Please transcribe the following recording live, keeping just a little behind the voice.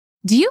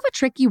Do you have a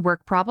tricky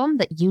work problem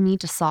that you need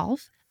to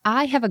solve?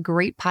 I have a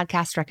great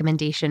podcast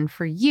recommendation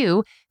for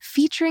you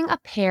featuring a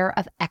pair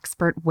of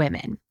expert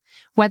women.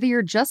 Whether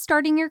you're just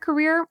starting your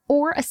career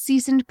or a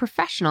seasoned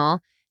professional,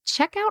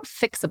 check out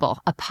Fixable,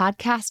 a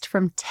podcast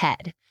from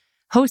TED.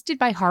 Hosted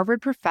by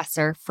Harvard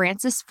professor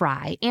Frances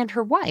Frei and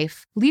her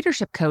wife,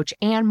 leadership coach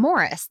Anne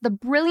Morris, the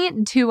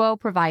brilliant duo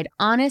provide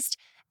honest,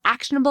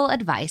 actionable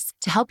advice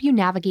to help you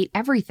navigate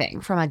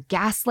everything from a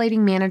gaslighting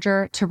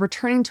manager to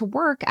returning to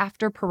work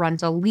after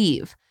parental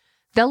leave.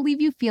 They'll leave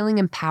you feeling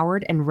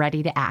empowered and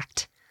ready to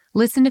act.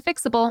 Listen to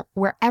Fixable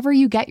wherever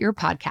you get your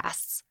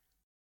podcasts.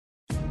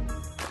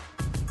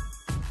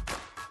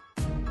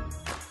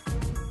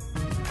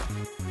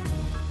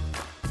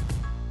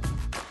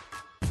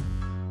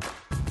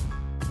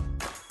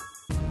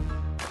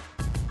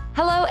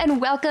 Hello and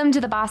welcome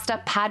to the Bossed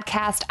Up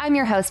podcast. I'm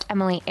your host,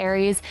 Emily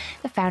Aries,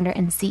 the founder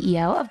and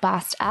CEO of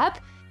Bossed Up.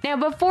 Now,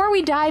 before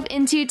we dive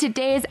into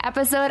today's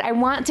episode, I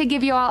want to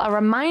give you all a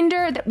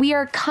reminder that we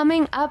are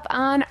coming up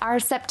on our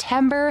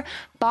September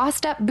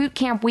Bossed Up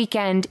Bootcamp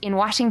weekend in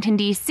Washington,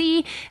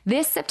 D.C.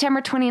 this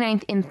September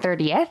 29th and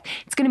 30th.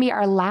 It's going to be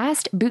our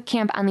last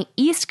bootcamp on the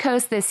East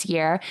Coast this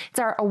year. It's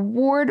our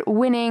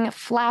award-winning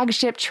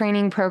flagship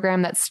training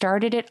program that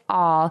started it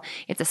all.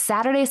 It's a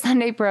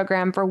Saturday-Sunday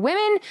program for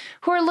women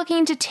who are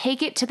looking to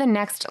take it to the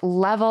next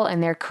level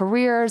in their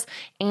careers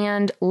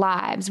and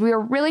lives. We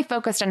are really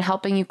focused on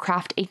helping you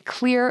craft a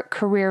clear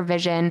career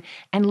vision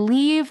and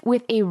leave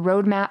with a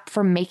roadmap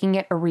for making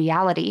it a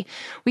reality.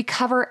 We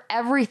cover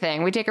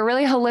everything. We take a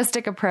really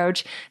holistic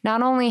approach,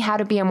 not only how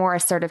to be a more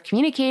assertive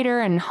communicator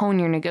and hone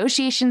your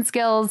negotiation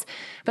skills,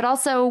 but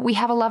also we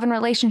have a love and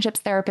relationships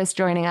therapist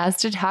joining us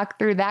to talk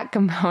through that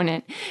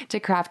component to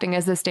crafting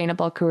a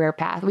sustainable career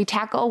path. We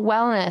tackle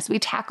wellness, we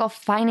tackle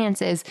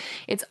finances.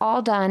 It's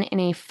all done in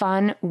a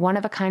fun,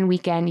 one-of-a-kind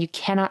weekend you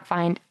cannot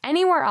find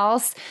anywhere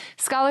else.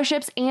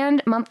 Scholarships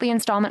and monthly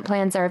installment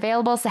plans are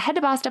available, so head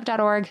to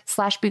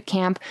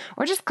bossedup.org/bootcamp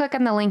or just click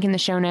on the link in the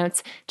show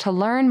notes to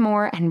learn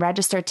more and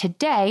register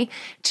today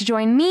to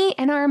join me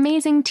and our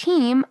amazing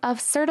team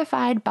of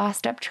certified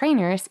Bossed Up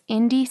trainers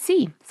in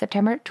DC,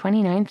 September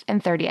 29th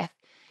and 30th.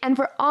 And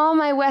for all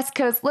my West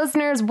Coast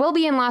listeners, we'll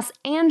be in Los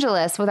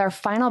Angeles with our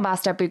final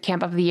Bossed Up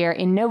Bootcamp of the year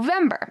in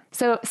November.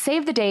 So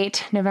save the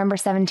date, November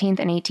 17th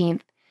and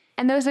 18th.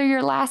 And those are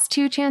your last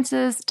two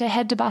chances to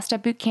head to Bossed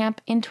Up Bootcamp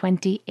in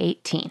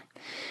 2018.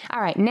 All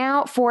right,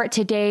 now for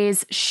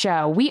today's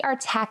show. We are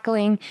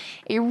tackling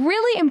a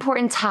really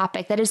important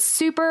topic that is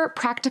super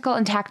practical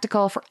and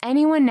tactical for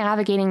anyone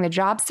navigating the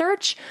job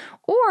search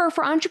or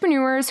for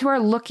entrepreneurs who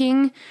are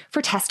looking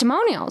for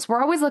testimonials.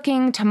 We're always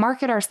looking to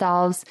market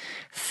ourselves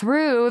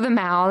through the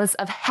mouths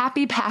of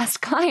happy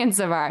past clients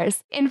of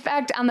ours. In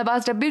fact, on the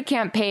Bossed Up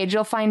Bootcamp page,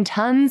 you'll find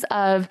tons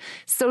of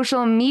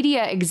social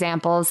media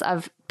examples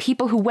of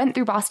people who went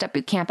through Bossed Up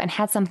Bootcamp and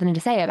had something to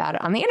say about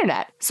it on the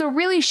internet. So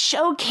really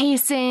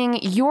showcasing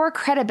your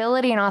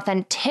credibility and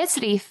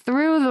authenticity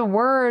through the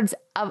words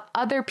of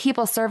other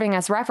people serving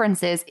as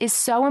references is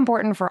so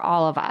important for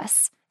all of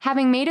us.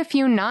 Having made a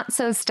few not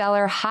so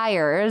stellar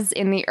hires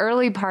in the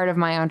early part of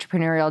my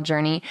entrepreneurial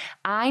journey,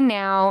 I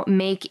now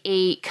make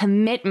a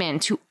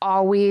commitment to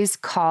always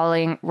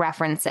calling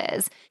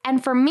references.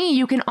 And for me,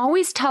 you can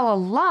always tell a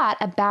lot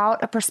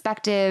about a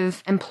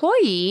prospective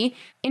employee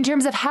in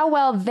terms of how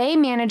well they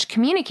manage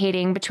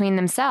communicating between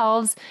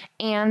themselves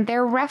and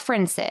their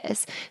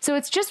references. So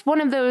it's just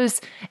one of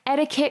those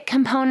etiquette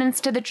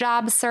components to the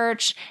job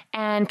search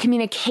and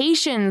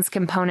communications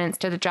components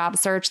to the job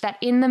search that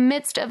in the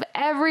midst of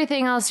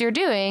everything else you're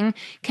doing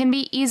can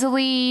be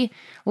easily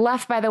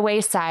left by the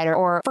wayside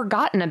or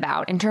forgotten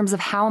about in terms of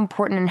how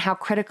important and how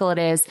critical it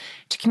is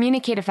to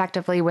communicate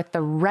effectively with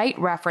the right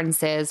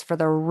references for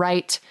the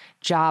right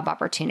job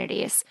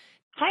opportunities.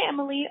 Hi,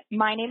 Emily.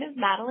 My name is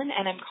Madeline,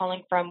 and I'm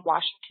calling from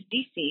Washington,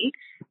 D.C.,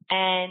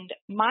 and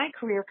my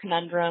career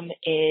conundrum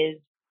is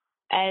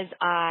as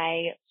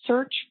I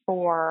search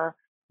for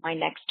my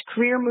next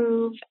career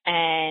move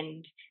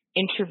and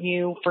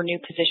interview for new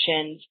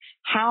positions,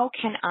 how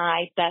can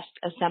I best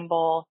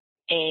assemble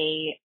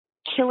a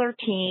killer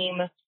team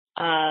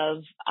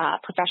of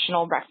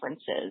professional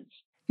references?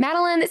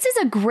 Madeline, this is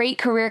a great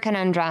career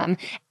conundrum,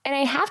 and I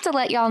have to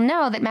let y'all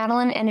know that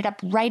Madeline ended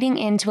up writing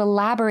in to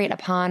elaborate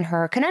upon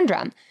her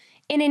conundrum.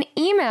 In an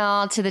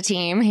email to the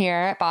team here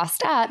at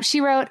Bossed Up,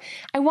 she wrote,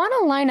 "I want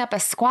to line up a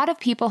squad of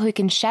people who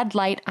can shed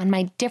light on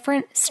my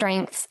different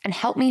strengths and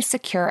help me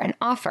secure an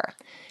offer.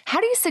 How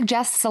do you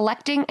suggest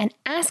selecting and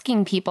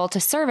asking people to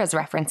serve as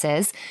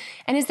references?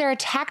 And is there a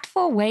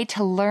tactful way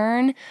to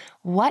learn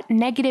what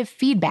negative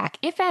feedback,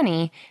 if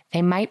any,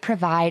 they might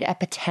provide a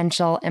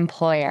potential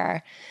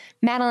employer?"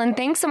 Madeline,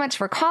 thanks so much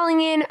for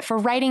calling in, for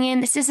writing in.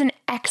 This is an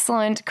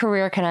excellent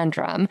career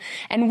conundrum.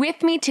 And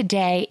with me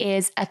today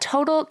is a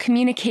total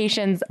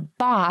communications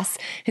boss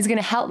who's going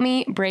to help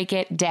me break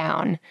it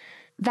down.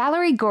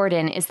 Valerie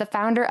Gordon is the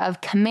founder of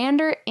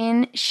Commander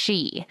in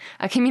She,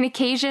 a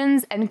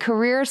communications and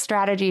career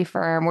strategy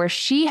firm where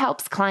she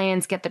helps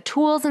clients get the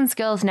tools and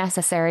skills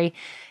necessary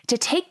to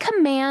take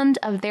command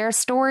of their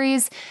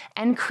stories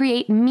and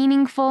create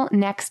meaningful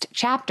next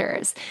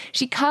chapters.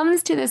 She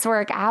comes to this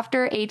work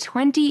after a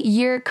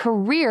 20-year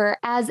career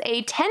as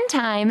a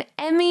 10-time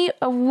Emmy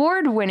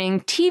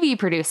award-winning TV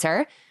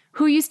producer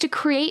who used to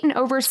create and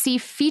oversee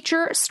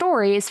feature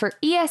stories for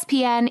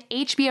ESPN,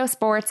 HBO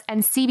Sports,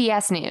 and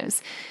CBS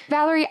News.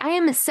 Valerie, I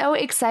am so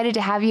excited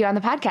to have you on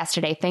the podcast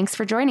today. Thanks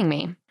for joining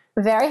me.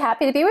 Very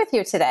happy to be with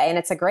you today, and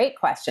it's a great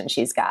question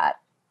she's got.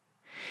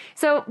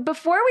 So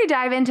before we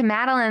dive into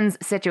Madeline's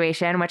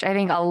situation, which I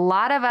think a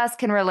lot of us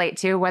can relate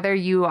to, whether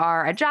you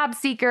are a job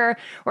seeker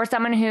or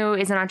someone who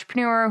is an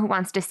entrepreneur who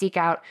wants to seek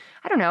out,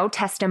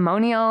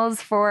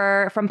 testimonials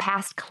from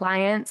past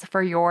clients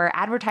for your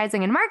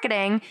advertising and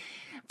marketing,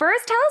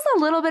 first, tell us a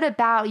little bit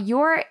about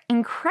your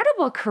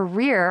incredible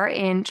career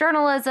in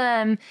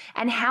journalism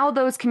and how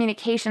those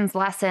communications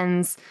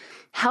lessons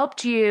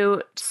helped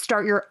you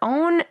start your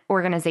own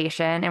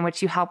organization in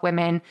which you help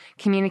women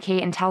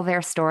communicate and tell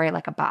their story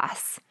like a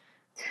boss.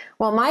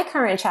 Well, my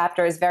current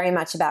chapter is very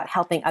much about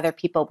helping other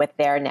people with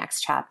their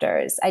next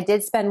chapters. I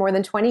did spend more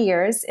than 20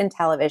 years in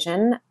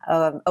television,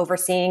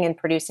 overseeing and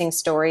producing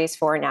stories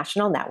for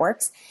national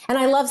networks. And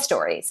I love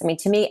stories. I mean,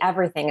 to me,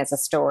 everything is a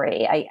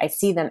story. I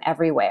see them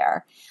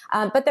everywhere.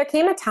 But there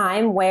came a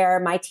time where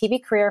my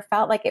TV career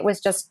felt like it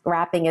was just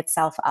wrapping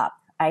itself up.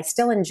 I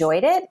still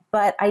enjoyed it,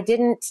 but I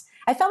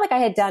felt like I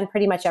had done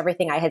pretty much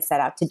everything I had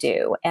set out to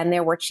do. And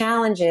there were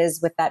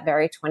challenges with that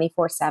very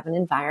 24/7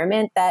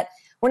 environment that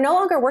were no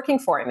longer working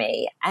for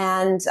me.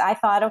 And I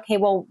thought, okay,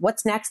 well,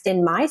 what's next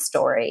in my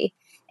story?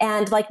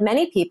 And like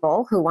many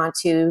people who want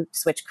to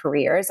switch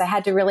careers, I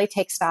had to really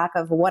take stock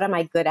of what am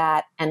I good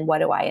at and what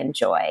do I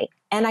enjoy?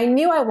 And I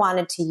knew I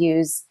wanted to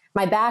use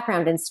my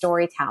background in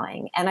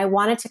storytelling. And I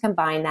wanted to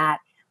combine that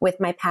with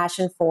my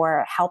passion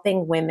for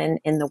helping women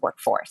in the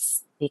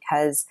workforce,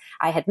 because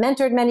I had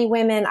mentored many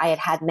women. I had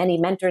had many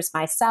mentors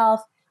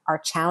myself. Our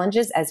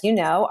challenges, as you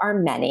know, are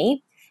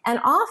many. And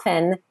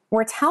often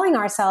we're telling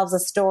ourselves a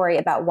story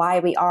about why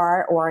we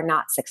are or are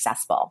not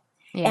successful.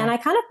 Yeah. And I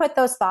kind of put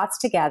those thoughts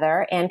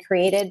together and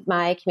created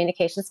my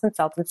communications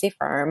consultancy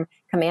firm,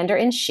 Commander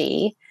in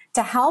She,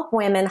 to help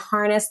women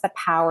harness the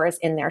powers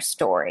in their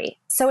story.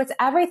 So it's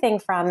everything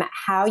from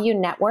how you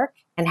network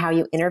and how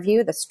you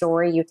interview, the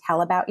story you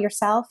tell about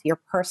yourself, your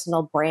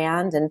personal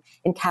brand and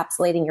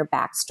encapsulating your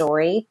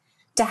backstory,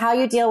 to how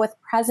you deal with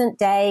present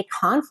day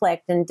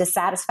conflict and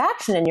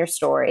dissatisfaction in your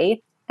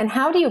story. And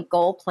how do you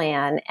goal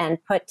plan and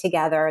put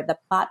together the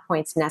plot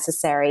points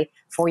necessary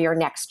for your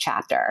next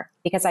chapter?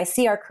 Because I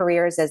see our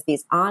careers as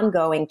these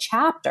ongoing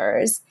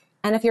chapters.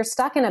 And if you're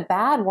stuck in a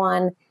bad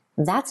one,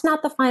 that's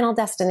not the final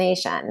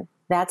destination.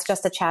 That's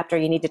just a chapter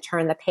you need to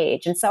turn the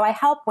page. And so I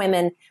help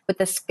women with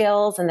the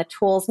skills and the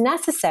tools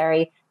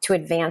necessary to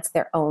advance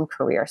their own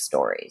career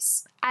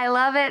stories. I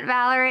love it,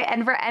 Valerie.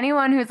 And for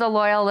anyone who's a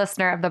loyal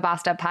listener of the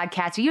Bossed Up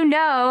podcast, you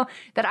know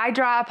that I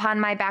draw upon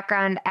my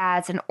background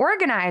as an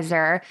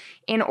organizer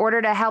in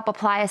order to help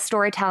apply a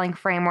storytelling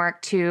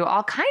framework to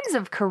all kinds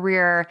of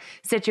career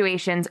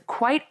situations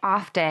quite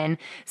often.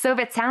 So if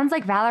it sounds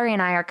like Valerie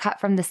and I are cut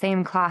from the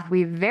same cloth,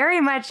 we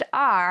very much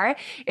are.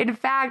 In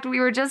fact,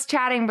 we were just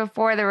chatting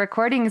before the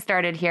recording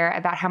started here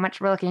about how much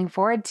we're looking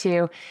forward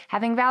to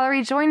having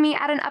Valerie join me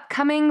at an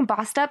upcoming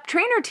Bossed Up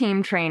trainer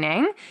team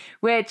training,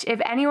 which if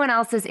anyone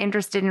else is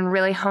interested in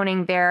really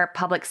honing their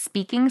public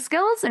speaking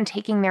skills and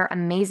taking their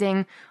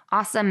amazing,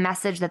 awesome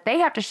message that they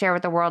have to share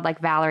with the world like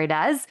Valerie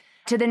does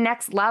to the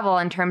next level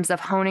in terms of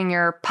honing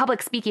your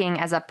public speaking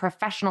as a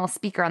professional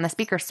speaker on the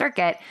speaker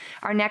circuit,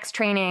 our next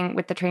training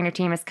with the trainer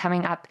team is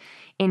coming up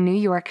in New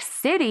York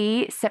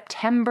City,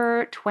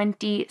 September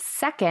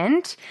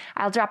 22nd.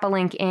 I'll drop a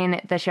link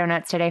in the show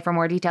notes today for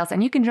more details,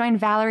 and you can join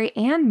Valerie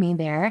and me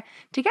there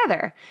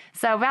together.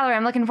 So Valerie,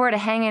 I'm looking forward to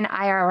hanging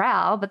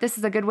IRL, but this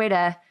is a good way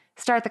to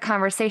start the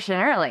conversation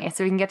early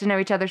so we can get to know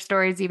each other's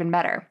stories even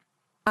better.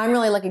 I'm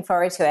really looking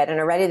forward to it. And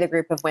already the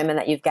group of women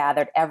that you've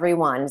gathered,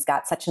 everyone's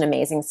got such an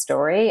amazing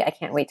story. I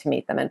can't wait to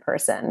meet them in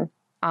person.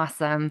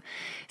 Awesome.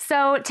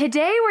 So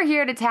today we're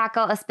here to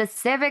tackle a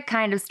specific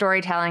kind of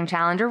storytelling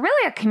challenge, or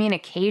really a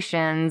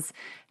communications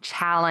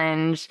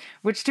challenge,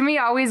 which to me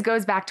always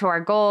goes back to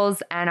our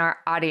goals and our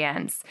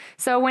audience.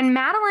 So when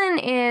Madeline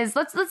is,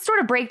 let's sort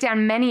of break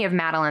down many of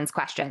Madeline's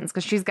questions,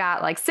 because she's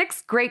got like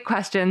 6 great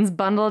questions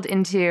bundled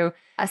into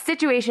a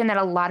situation that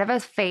a lot of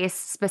us face,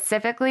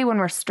 specifically when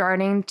we're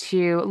starting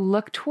to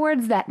look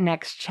towards that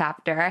next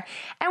chapter.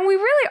 And we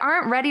really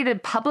aren't ready to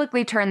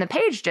publicly turn the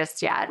page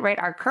just yet, right?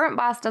 Our current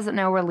boss doesn't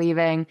know we're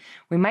leaving.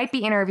 We might be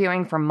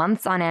interviewing for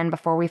months on end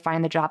before we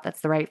find the job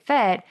that's the right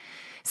fit.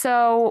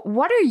 So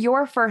what are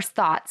your first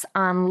thoughts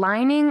on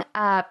lining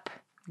up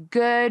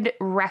good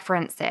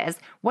references?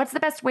 What's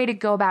the best way to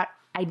go about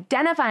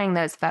identifying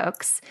those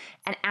folks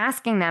and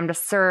asking them to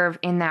serve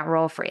in that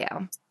role for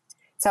you?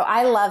 So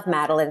I love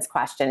Madeline's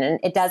question, and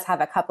it does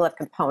have a couple of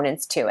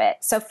components to it.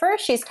 So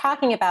first, she's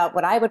talking about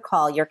what I would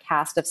call your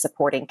cast of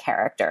supporting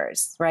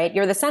characters, right?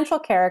 You're the central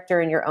character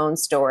in your own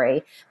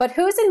story, but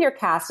who's in your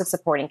cast of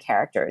supporting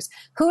characters?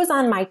 Who's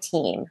on my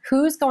team?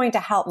 Who's going to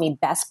help me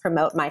best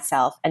promote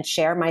myself and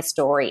share my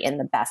story in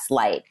the best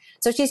light?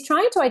 So she's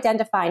trying to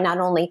identify not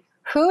only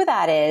who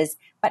that is,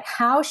 but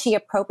how she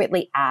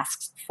appropriately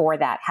asks for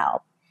that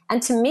help.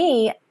 And to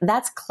me,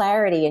 that's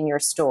clarity in your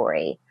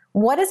story.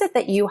 What is it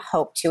that you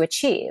hope to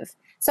achieve?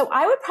 So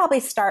I would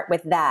probably start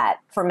with that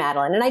for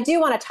Madeline. And I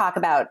do want to talk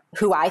about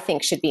who I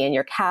think should be in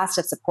your cast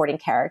of supporting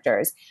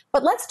characters.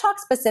 But let's talk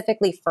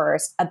specifically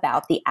first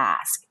about the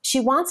ask. She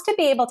wants to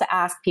be able to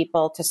ask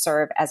people to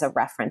serve as a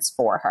reference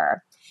for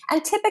her.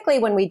 And typically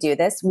when we do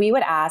this, we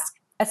would ask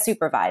a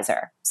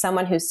supervisor,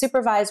 someone who's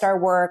supervised our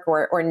work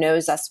or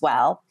knows us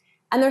well.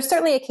 And there's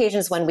certainly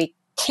occasions when we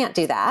can't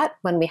do that,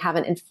 when we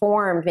haven't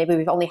informed, maybe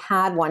we've only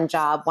had one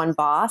job, one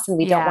boss, and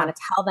we don't want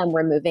to tell them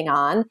we're moving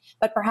on,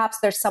 but perhaps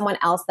there's someone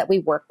else that we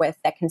work with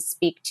that can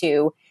speak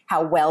to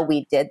how well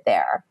we did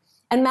there.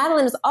 And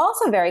Madeline is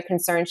also very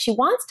concerned. She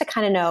wants to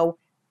kind of know,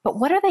 but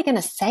what are they going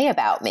to say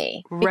about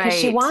me? Because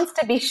she wants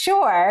to be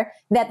sure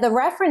that the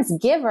reference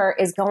giver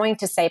is going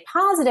to say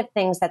positive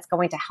things that's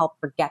going to help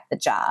her get the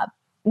job.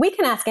 We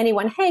can ask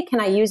anyone, hey, can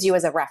I use you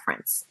as a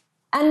reference?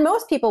 And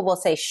most people will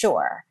say,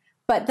 sure.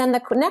 But then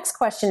the next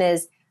question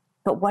is,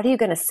 but what are you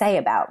going to say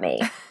about me?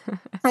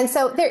 And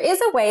so there is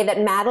a way that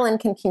Madeline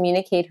can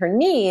communicate her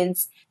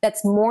needs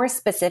that's more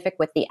specific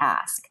with the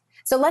ask.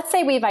 So let's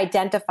say we've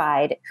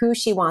identified who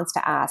she wants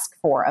to ask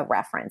for a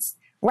reference.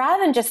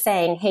 Rather than just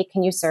saying, hey,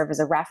 can you serve as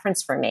a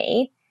reference for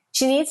me?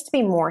 She needs to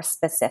be more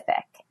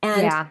specific.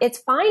 And it's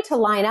fine to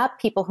line up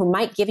people who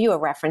might give you a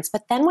reference,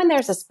 but then when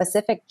there's a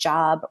specific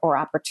job or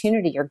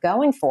opportunity you're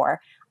going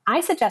for,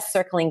 I suggest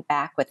circling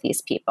back with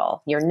these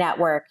people, your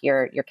network,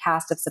 your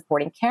cast of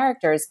supporting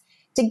characters,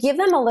 to give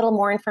them a little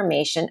more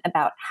information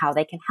about how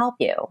they can help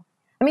you.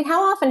 I mean,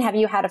 how often have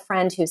you had a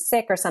friend who's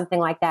sick or something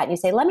like that, and you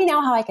say, let me know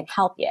how I can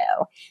help you?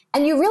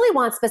 And you really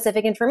want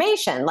specific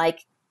information,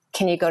 like,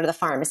 can you go to the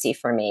pharmacy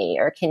for me?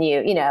 Or can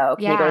you go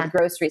to the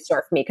grocery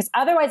store for me? Because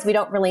otherwise we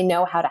don't really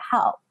know how to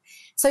help.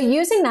 So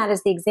using that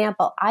as the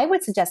example, I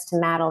would suggest to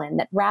Madeline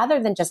that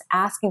rather than just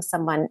asking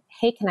someone,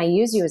 hey, can I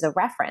use you as a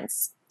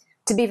reference?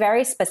 To be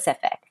very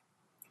specific.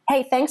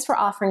 Hey, thanks for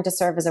offering to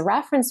serve as a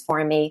reference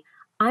for me.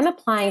 I'm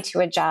applying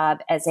to a job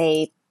as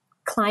a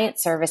client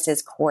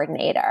services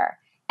coordinator.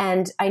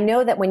 And I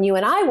know that when you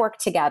and I work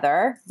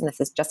together, and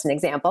this is just an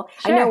example,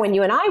 I know when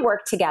you and I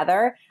work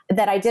together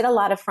that I did a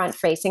lot of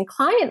front-facing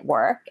client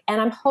work,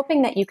 and I'm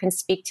hoping that you can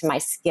speak to my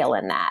skill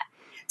in that.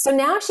 So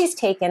now she's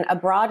taken a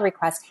broad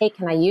request, hey,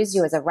 can I use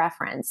you as a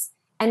reference?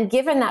 And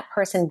given that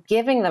person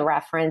giving the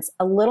reference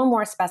a little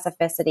more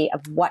specificity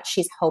of what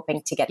she's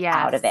hoping to get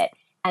out of it.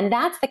 And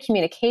that's the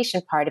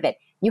communication part of it.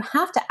 You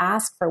have to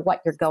ask for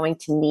what you're going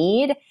to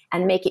need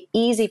and make it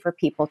easy for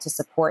people to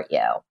support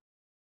you.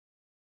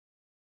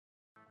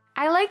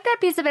 I like that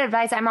piece of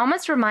advice. I'm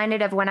almost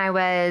reminded of when I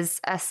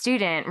was a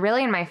student,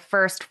 really in my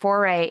first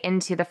foray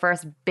into the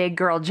first big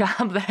girl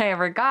job that I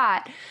ever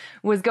got,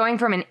 was going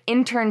from an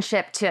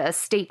internship to a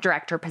state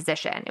director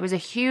position. It was a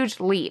huge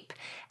leap.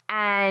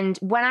 And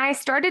when I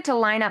started to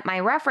line up my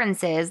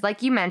references,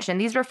 like you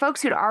mentioned, these were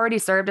folks who'd already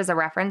served as a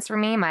reference for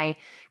me, my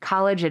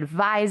college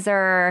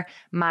advisor,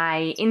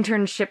 my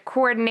internship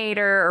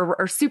coordinator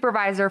or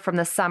supervisor from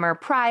the summer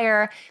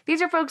prior.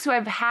 These are folks who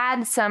I've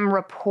had some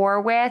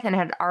rapport with and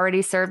had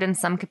already served in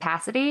some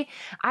capacity.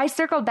 I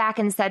circled back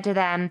and said to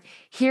them,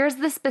 here's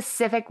the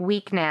specific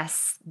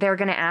weakness they're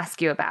going to ask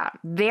you about.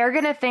 They're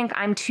going to think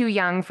I'm too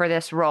young for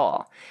this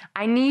role.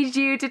 I need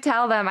you to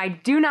tell them I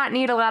do not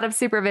need a lot of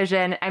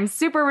supervision. I'm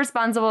super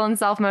responsible and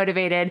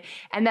self-motivated,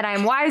 and that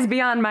I'm wise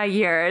beyond my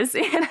years.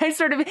 And I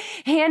sort of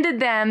handed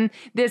them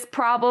this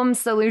problem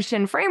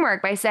solution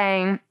framework by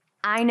saying,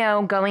 I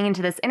know going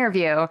into this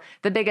interview,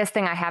 the biggest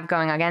thing I have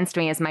going against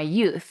me is my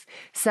youth.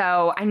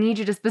 So I need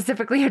you to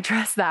specifically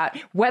address that,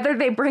 whether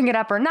they bring it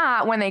up or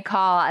not when they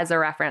call as a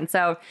reference.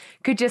 So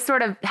could you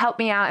sort of help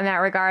me out in that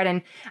regard?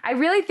 And I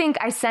really think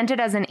I sent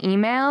it as an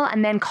email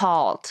and then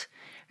called,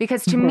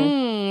 because to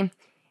me,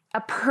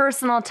 a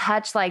personal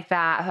touch like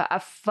that, a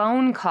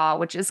phone call,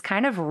 which is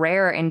kind of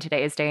rare in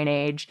today's day and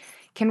age,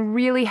 can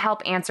really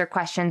help answer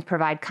questions,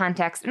 provide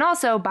context, and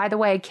also, by the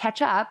way,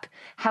 catch up.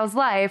 How's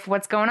life?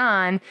 What's going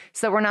on?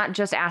 So we're not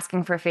just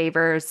asking for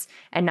favors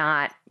and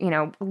not,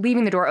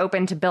 leaving the door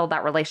open to build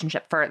that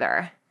relationship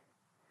further.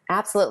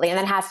 Absolutely. And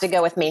that has to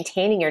go with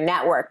maintaining your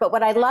network. But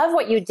what I love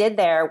what you did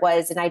there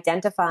was in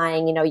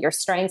identifying, your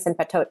strengths and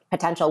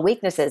potential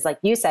weaknesses, like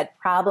you said,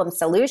 problem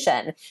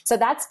solution. So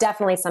that's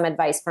definitely some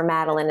advice for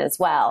Madeline as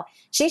well.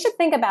 She should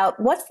think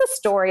about, what's the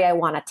story I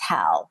want to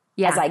tell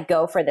as I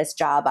go for this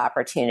job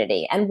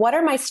opportunity? And what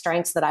are my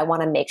strengths that I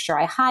want to make sure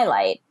I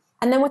highlight?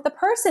 And then with the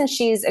person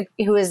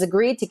who has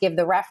agreed to give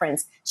the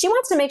reference, she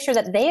wants to make sure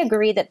that they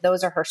agree that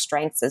those are her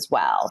strengths as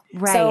well.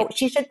 Right. So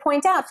she should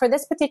point out, for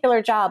this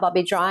particular job, I'll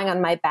be drawing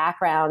on my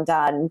background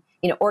on,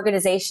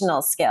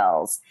 organizational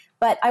skills.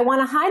 But I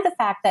want to hide the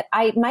fact that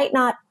I might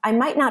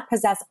not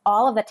possess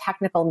all of the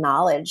technical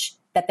knowledge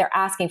that they're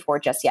asking for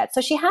just yet. So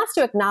she has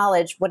to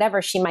acknowledge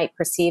whatever she might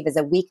perceive as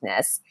a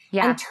weakness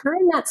and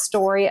turn that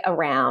story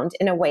around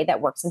in a way that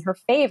works in her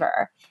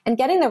favor. And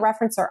getting the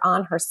referencer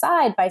on her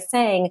side by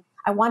saying,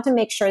 I want to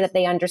make sure that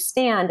they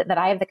understand that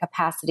I have the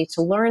capacity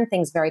to learn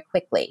things very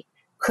quickly.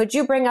 Could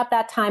you bring up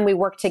that time we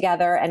worked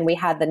together and we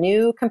had the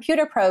new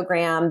computer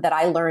program that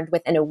I learned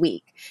within a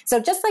week? So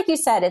just like you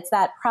said, it's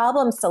that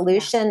problem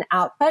solution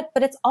output,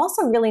 but it's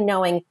also really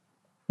knowing,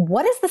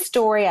 what is the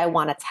story I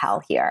want to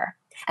tell here?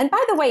 And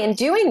by the way, in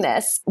doing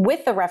this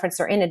with the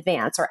referencer in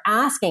advance, or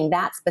asking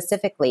that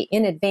specifically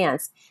in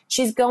advance,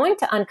 she's going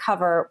to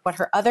uncover what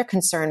her other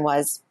concern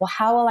was. Well,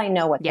 how will I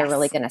know what they're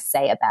really going to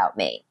say about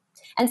me?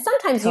 And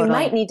sometimes you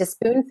might need to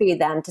spoon feed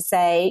them to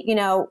say,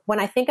 when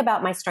I think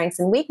about my strengths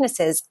and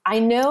weaknesses, I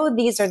know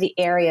these are the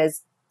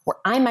areas where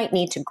I might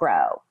need to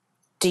grow.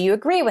 Do you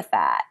agree with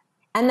that?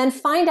 And then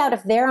find out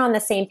if they're on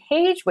the same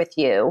page with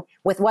you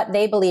with what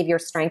they believe your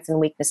strengths and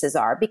weaknesses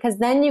are, because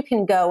then you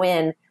can go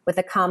in with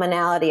a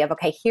commonality of,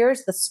 okay,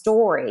 here's the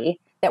story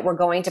that we're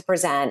going to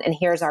present and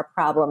here's our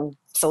problem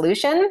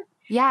solution.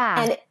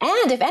 Yeah.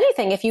 And if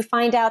anything, if you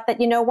find out that,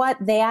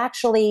 they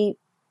actually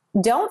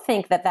don't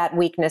think that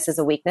weakness is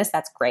a weakness,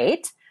 that's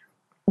great.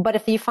 But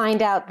if you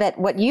find out that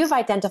what you've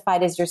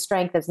identified as your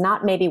strength is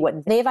not maybe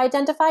what they've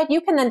identified, you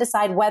can then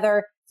decide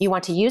whether you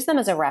want to use them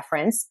as a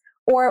reference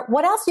or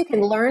what else you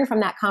can learn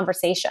from that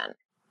conversation.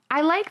 I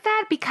like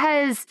that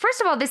because,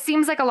 first of all, this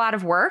seems like a lot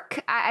of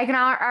work. I can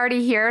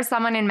already hear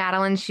someone in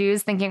Madeline's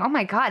shoes thinking, oh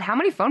my God, how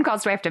many phone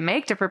calls do I have to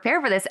make to prepare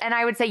for this? And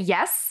I would say,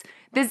 yes,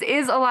 this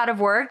is a lot of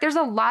work. There's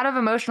a lot of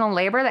emotional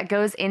labor that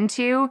goes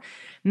into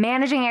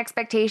managing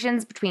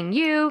expectations between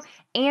you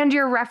and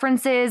your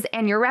references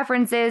and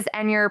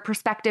your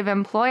prospective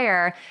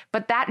employer.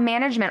 But that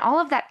management, all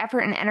of that effort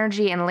and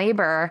energy and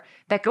labor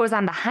that goes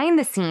on behind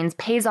the scenes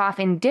pays off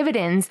in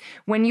dividends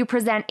when you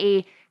present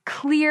a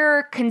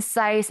clear,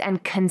 concise,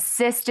 and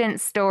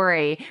consistent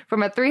story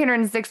from a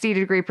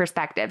 360-degree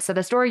perspective. So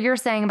the story you're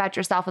saying about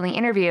yourself in the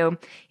interview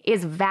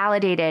is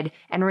validated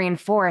and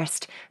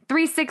reinforced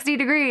 360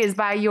 degrees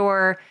by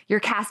your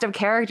cast of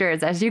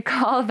characters, as you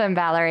call them,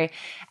 Valerie.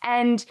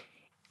 And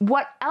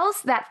what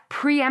else that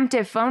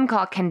preemptive phone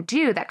call can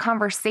do, that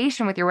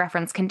conversation with your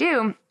reference can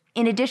do,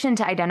 in addition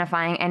to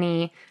identifying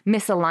any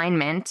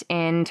misalignment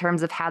in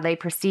terms of how they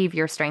perceive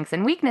your strengths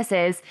and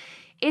weaknesses,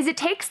 is it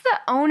takes the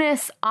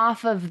onus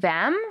off of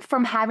them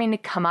from having to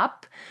come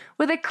up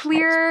with a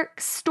clear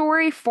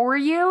story for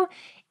you.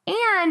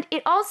 And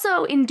it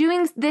also, in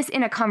doing this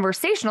in a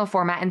conversational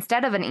format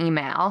instead of an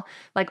email,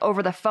 like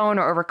over the phone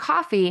or over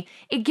coffee,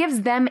 it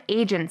gives them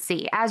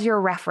agency as your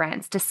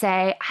reference to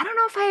say, I don't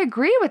know if I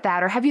agree with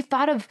that, or have you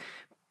thought of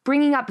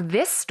bringing up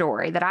this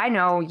story that I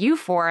know you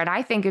for, and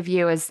I think of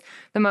you as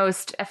the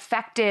most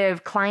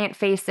effective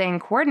client-facing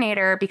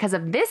coordinator because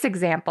of this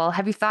example.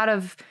 Have you thought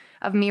of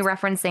me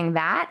referencing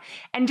that?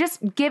 And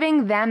just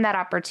giving them that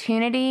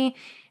opportunity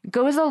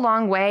goes a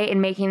long way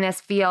in making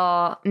this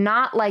feel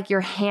not like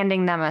you're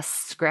handing them a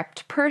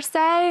script per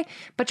se,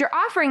 but you're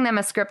offering them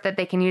a script that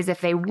they can use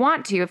if they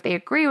want to, if they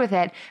agree with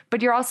it.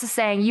 But you're also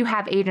saying you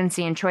have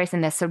agency and choice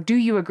in this. So do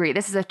you agree?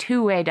 This is a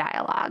two-way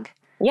dialogue.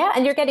 Yeah,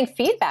 and you're getting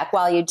feedback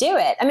while you do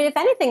it. I mean, if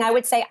anything, I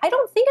would say, I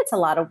don't think it's a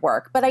lot of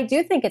work, but I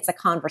do think it's a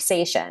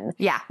conversation.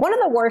 Yeah. One of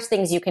the worst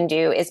things you can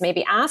do is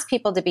maybe ask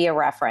people to be a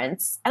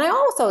reference. And I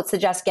also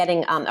suggest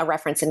getting a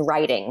reference in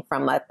writing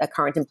from a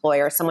current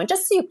employer or someone,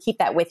 just so you keep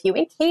that with you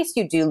in case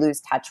you do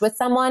lose touch with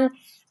someone.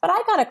 But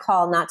I got a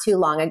call not too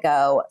long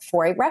ago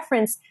for a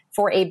reference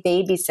for a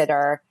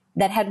babysitter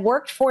that had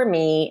worked for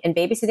me in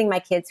babysitting my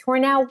kids who are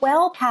now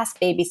well past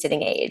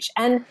babysitting age.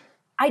 And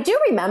I do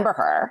remember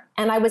her,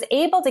 and I was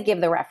able to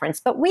give the reference,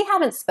 but we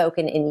haven't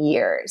spoken in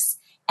years.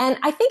 And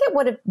I think it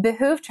would have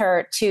behooved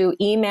her to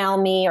email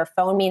me or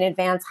phone me in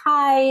advance.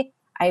 Hi,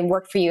 I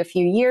worked for you a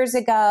few years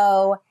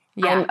ago.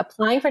 Yeah. I'm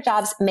applying for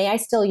jobs. May I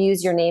still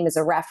use your name as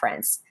a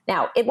reference?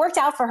 Now, it worked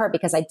out for her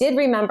because I did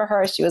remember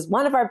her. She was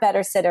one of our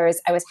better sitters.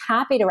 I was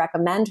happy to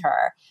recommend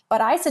her. But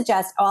I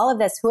suggest all of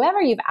this,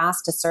 whoever you've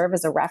asked to serve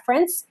as a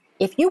reference,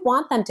 if you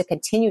want them to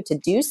continue to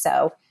do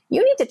so,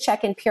 you need to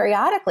check in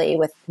periodically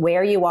with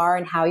where you are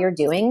and how you're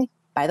doing.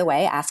 By the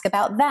way, ask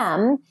about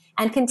them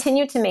and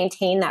continue to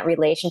maintain that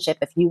relationship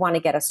if you want to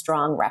get a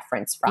strong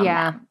reference from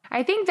them.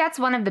 I think that's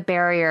one of the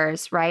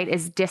barriers, right,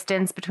 is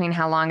distance between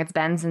how long it's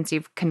been since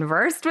you've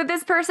conversed with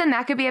this person.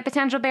 That could be a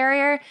potential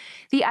barrier.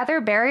 The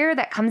other barrier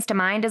that comes to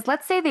mind is,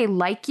 let's say they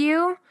like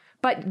you,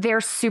 but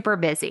they're super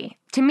busy.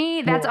 To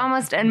me, that's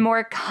almost a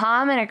more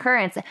common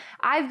occurrence.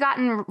 I've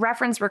gotten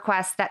reference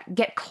requests that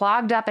get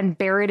clogged up and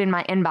buried in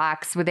my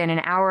inbox within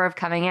an hour of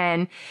coming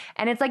in.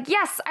 And it's like,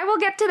 yes, I will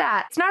get to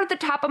that. It's not at the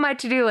top of my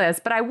to-do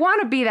list, but I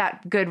want to be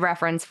that good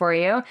reference for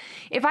you.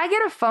 If I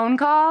get a phone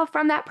call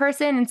from that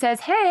person and says,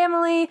 hey,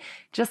 Emily,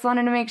 just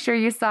wanted to make sure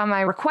you saw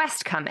my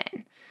request come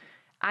in,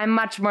 I'm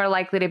much more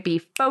likely to be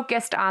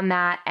focused on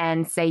that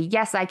and say,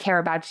 yes, I care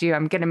about you.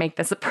 I'm going to make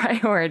this a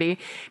priority,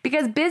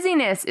 because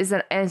busyness is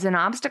an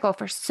obstacle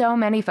for so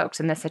many folks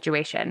in this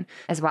situation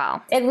as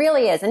well. It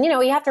really is. And, you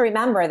have to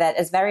remember that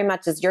as very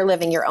much as you're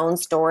living your own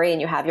story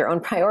and you have your own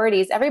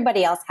priorities,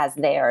 everybody else has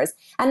theirs.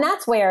 And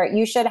that's where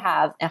you should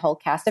have a whole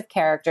cast of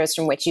characters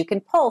from which you can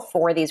pull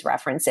for these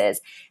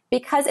references,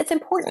 because it's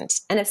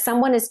important. And if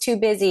someone is too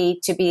busy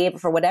to be able,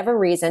 for whatever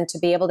reason, to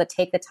be able to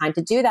take the time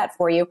to do that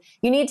for you,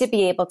 you need to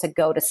be able to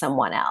go to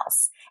someone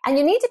else. And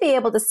you need to be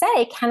able to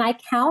say, can I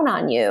count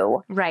on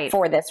you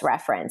for this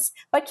reference?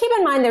 But keep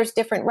in mind, there's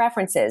different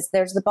references.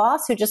 There's the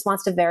boss who just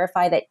wants to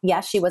verify that,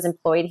 yes, she was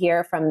employed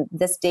here from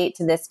this date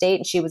to this date,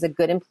 and she was a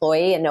good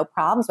employee and no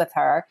problems with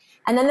her.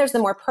 And then there's the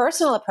more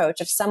personal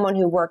approach of someone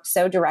who worked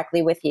so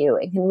directly with you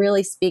and can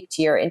really speak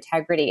to your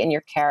integrity and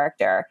your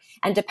character.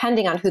 And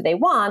depending on who they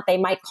want, they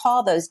might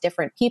call those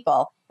different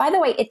people. By the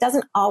way, it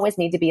doesn't always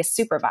need to be a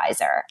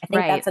supervisor. I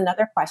think that's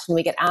another question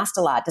we get asked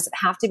a lot. Does it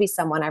have to be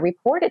someone I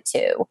reported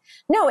to?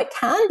 No, it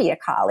can be a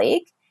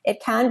colleague.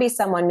 It can be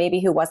someone maybe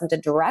who wasn't a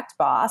direct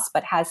boss,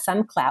 but has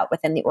some clout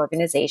within the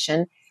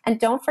organization. And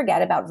don't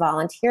forget about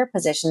volunteer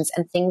positions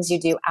and things you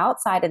do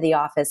outside of the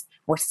office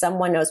where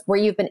someone knows, where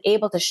you've been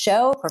able to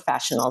show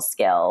professional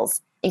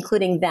skills,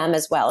 including them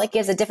as well. It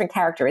gives a different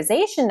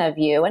characterization of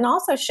you and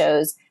also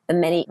shows the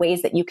many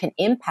ways that you can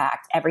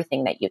impact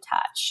everything that you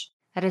touch.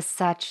 That is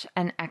such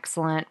an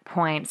excellent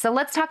point. So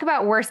let's talk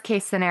about worst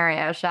case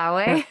scenario, shall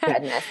we? Oh,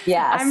 goodness,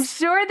 yes. I'm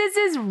sure this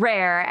is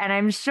rare, and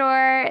I'm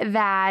sure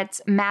that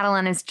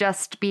Madeline is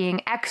just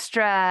being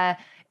extra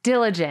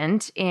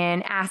diligent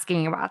in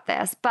asking about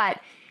this. But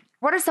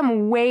what are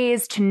some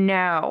ways to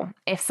know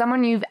if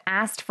someone you've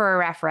asked for a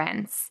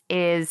reference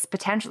is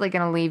potentially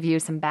going to leave you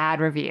some bad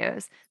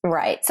reviews?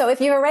 Right. So if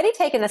you've already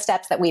taken the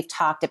steps that we've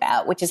talked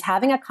about, which is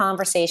having a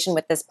conversation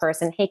with this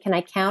person, hey, can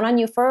I count on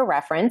you for a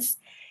reference?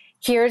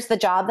 Here's the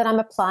job that I'm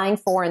applying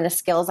for and the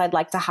skills I'd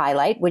like to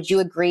highlight. Would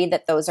you agree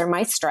that those are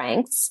my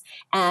strengths?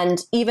 And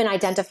even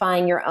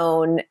identifying your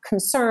own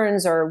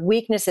concerns or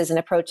weaknesses in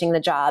approaching the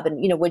job. And,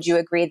 would you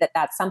agree that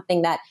that's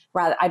something that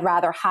I'd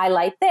rather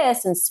highlight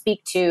this and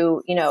speak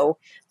to,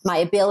 my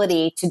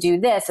ability to do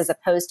this as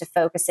opposed to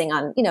focusing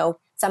on,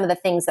 some of the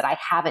things that I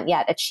haven't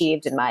yet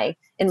achieved in my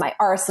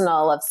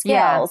arsenal of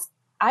skills. Yeah.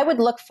 I would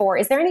look for,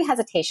 is there any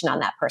hesitation on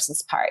that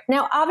person's part?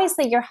 Now,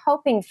 obviously, you're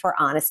hoping for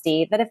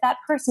honesty, that if that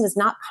person is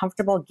not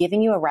comfortable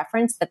giving you a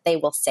reference, that they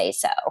will say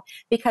so.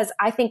 Because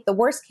I think the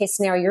worst case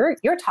scenario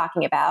you're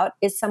talking about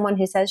is someone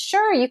who says,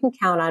 sure, you can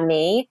count on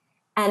me,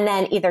 and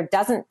then either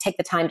doesn't take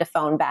the time to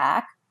phone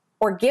back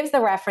or gives the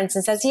reference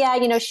and says,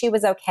 yeah, she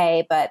was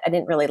okay, but I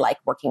didn't really like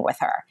working with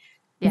her.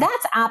 Yeah.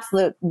 That's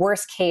absolute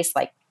worst case,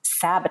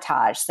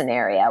 sabotage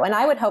scenario. And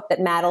I would hope that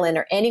Madeline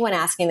or anyone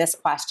asking this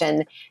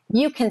question,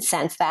 you can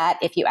sense that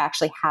if you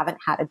actually haven't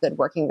had a good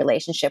working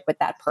relationship with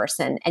that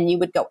person and you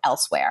would go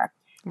elsewhere.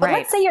 But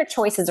let's say your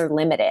choices are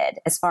limited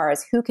as far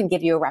as who can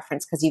give you a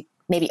reference because you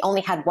maybe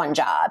only had one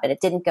job and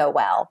it didn't go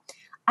well.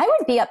 I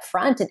would be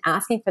upfront in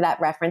asking for that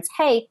reference.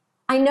 Hey,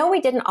 I know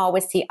we didn't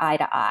always see eye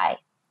to eye,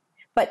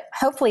 but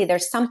hopefully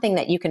there's something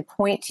that you can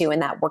point to in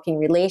that working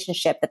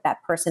relationship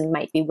that person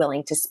might be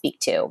willing to speak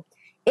to.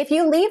 If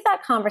you leave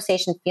that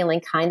conversation feeling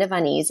kind of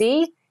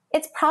uneasy,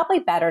 it's probably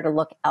better to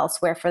look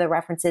elsewhere for the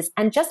references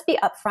and just be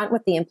upfront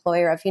with the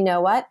employer of, you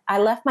know what, I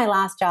left my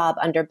last job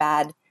under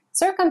bad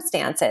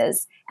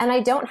circumstances and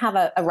I don't have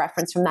a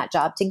reference from that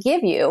job to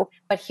give you,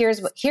 but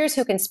here's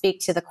who can speak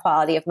to the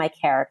quality of my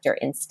character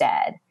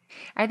instead.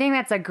 I think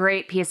that's a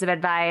great piece of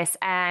advice.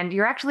 And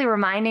you're actually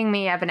reminding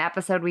me of an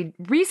episode we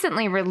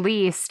recently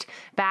released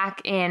back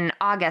in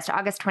August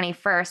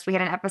 21st. We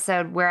had an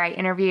episode where I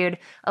interviewed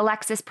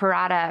Alexis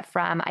Parada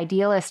from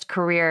Idealist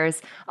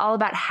Careers, all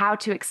about how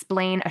to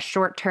explain a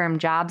short-term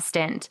job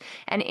stint.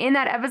 And in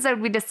that episode,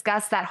 we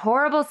discussed that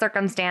horrible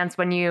circumstance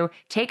when you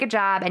take a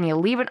job and you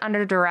leave it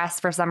under duress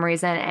for some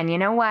reason. And you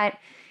know what?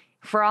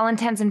 For all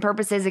intents and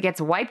purposes, it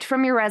gets wiped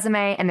from your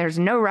resume and there's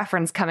no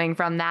reference coming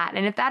from that.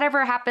 And if that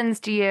ever happens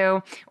to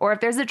you, or if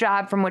there's a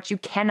job from which you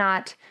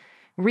cannot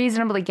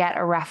reasonably get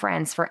a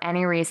reference for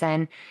any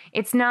reason,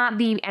 it's not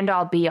the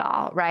end-all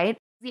be-all, right?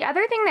 The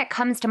other thing that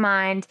comes to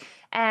mind,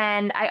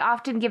 and I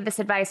often give this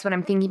advice when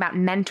I'm thinking about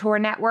mentor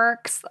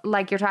networks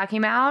like you're talking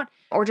about,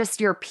 or just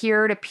your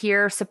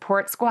peer-to-peer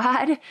support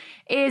squad,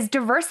 is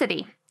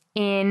diversity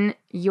in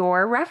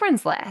your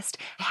reference list.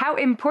 How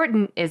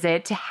important is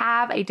it to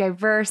have a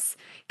diverse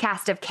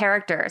cast of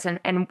characters?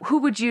 And who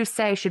would you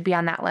say should be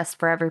on that list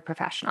for every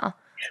professional?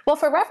 Well,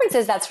 for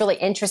references, that's really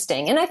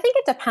interesting. And I think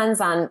it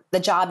depends on the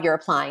job you're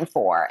applying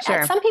for.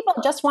 Sure. Some people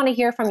just want to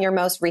hear from your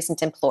most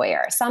recent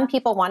employer. Some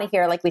people want to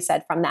hear, like we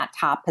said, from that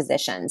top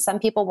position. Some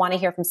people want to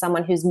hear from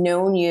someone who's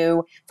known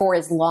you for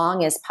as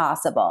long as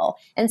possible.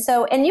 And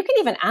you can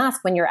even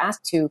ask when you're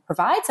asked to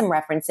provide some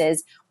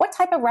references, what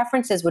type of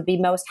references would be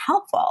most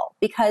helpful?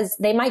 Because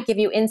they might give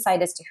you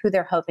insight as to who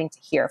they're hoping to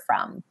hear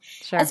from.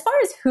 Sure. As far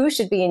as who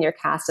should be in your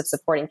cast of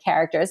supporting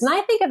characters, and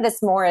I think of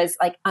this more as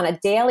like on a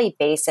daily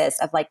basis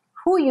of like,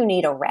 who you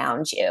need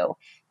around you.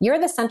 You're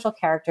the central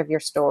character of your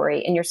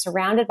story and you're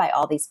surrounded by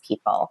all these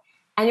people.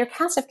 And your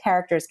cast of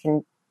characters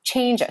can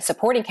change,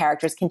 supporting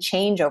characters can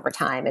change over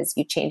time as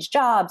you change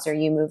jobs or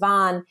you move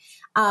on.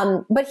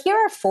 But here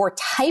are 4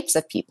 types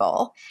of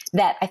people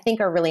that I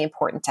think are really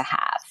important to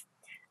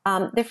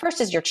have. The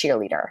first is your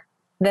cheerleader.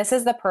 This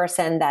is the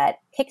person that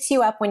picks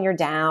you up when you're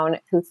down,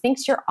 who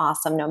thinks you're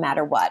awesome no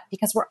matter what,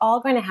 because we're all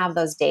going to have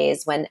those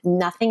days when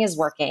nothing is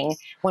working,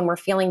 when we're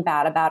feeling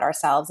bad about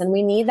ourselves, and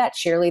we need that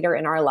cheerleader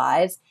in our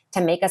lives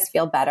to make us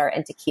feel better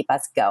and to keep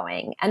us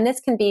going. And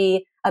this can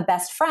be a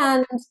best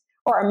friend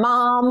or a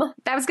mom.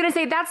 I was going to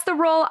say, that's the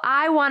role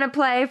I want to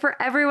play for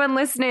everyone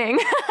listening.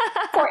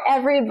 For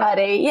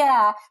everybody,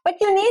 yeah. But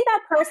you need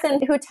that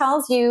person who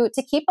tells you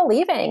to keep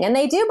believing, and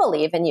they do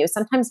believe in you,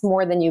 sometimes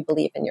more than you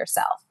believe in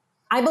yourself.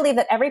 I believe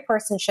that every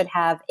person should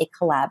have a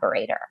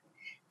collaborator.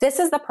 This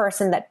is the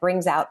person that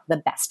brings out the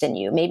best in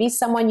you. Maybe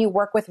someone you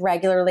work with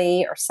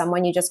regularly or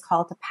someone you just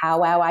call to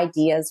powwow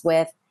ideas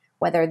with,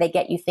 whether they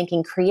get you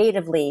thinking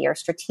creatively or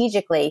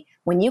strategically.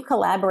 When you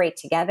collaborate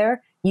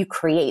together, you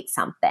create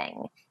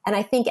something. And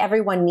I think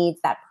everyone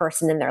needs that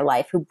person in their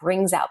life who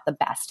brings out the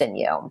best in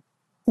you.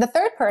 The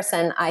third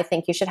person I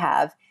think you should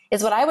have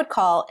is what I would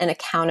call an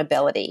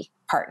accountability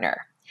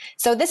partner.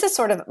 So this is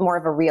sort of more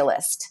of a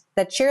realist.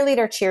 The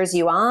cheerleader cheers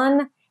you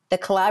on. The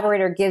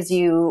collaborator gives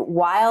you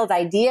wild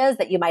ideas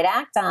that you might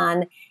act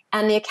on.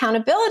 And the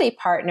accountability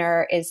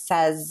partner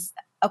says,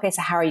 okay,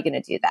 so how are you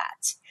going to do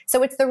that?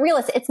 So it's the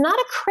realist. It's not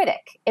a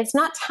critic. It's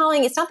not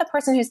the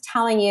person who's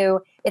telling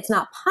you it's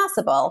not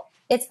possible.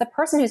 It's the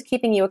person who's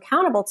keeping you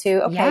accountable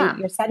to, okay,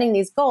 You're setting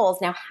these goals.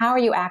 Now, how are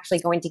you actually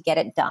going to get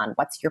it done?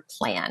 What's your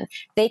plan?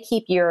 They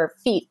keep your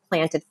feet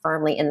planted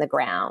firmly in the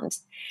ground.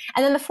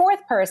 And then the fourth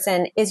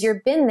person is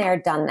your been there,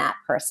 done that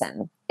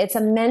person. It's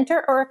a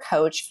mentor or a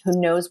coach who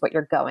knows what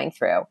you're going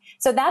through.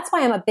 So that's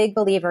why I'm a big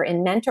believer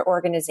in mentor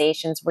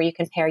organizations where you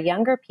can pair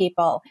younger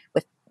people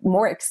with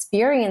more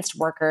experienced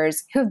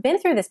workers who've been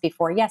through this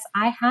before. Yes,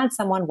 I had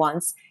someone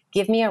once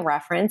give me a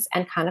reference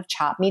and kind of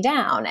chop me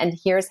down, and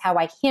here's how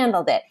I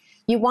handled it.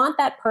 You want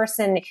that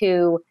person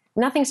who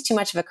nothing's too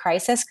much of a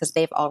crisis because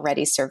they've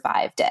already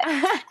survived it.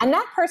 And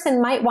that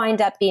person might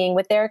wind up being,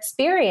 with their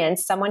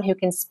experience, someone who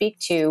can speak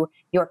to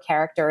your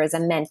character as a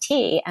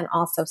mentee and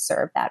also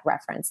serve that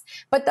reference.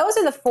 But those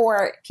are the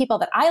 4 people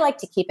that I like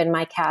to keep in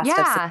my cast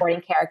of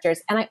supporting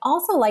characters. And I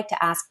also like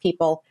to ask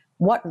people,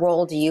 what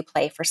role do you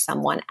play for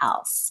someone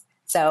else?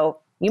 So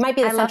you might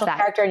be the central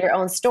character in your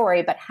own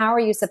story, but how are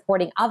you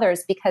supporting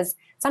others? Because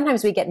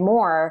sometimes we get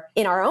more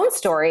in our own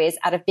stories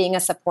out of being a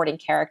supporting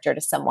character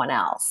to someone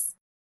else.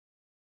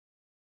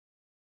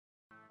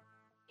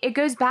 It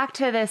goes back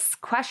to this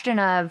question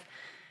of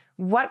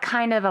what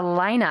kind of a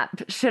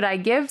lineup should I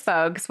give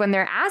folks when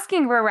they're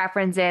asking for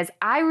references?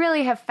 I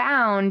really have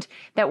found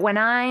that when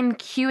I'm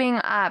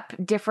queuing up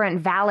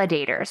different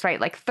validators,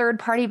 right, like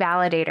third-party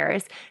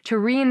validators to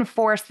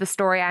reinforce the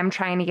story I'm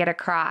trying to get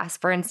across,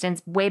 for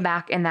instance, way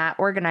back in that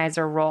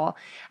organizer role,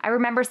 I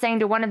remember saying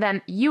to one of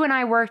them, you and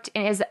I worked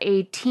as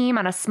a team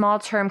on a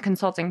small-term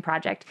consulting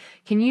project.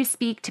 Can you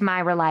speak to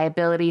my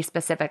reliability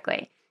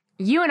specifically?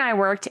 You and I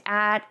worked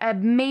at a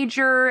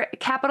major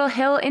Capitol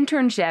Hill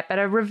internship at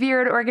a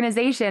revered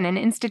organization and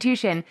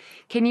institution.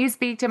 Can you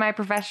speak to my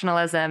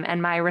professionalism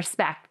and my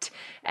respect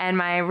and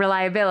my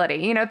reliability?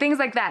 You know, things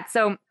like that.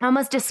 So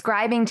almost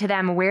describing to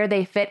them where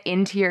they fit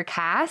into your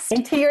cast.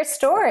 Into your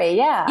story,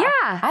 yeah.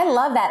 Yeah. I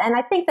love that. And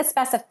I think the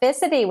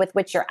specificity with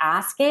which you're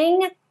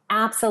asking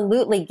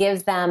absolutely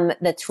gives them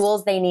the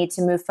tools they need to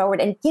move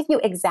forward and give you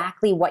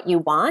exactly what you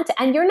want.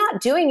 And you're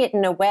not doing it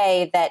in a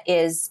way that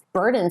is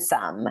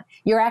burdensome.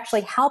 You're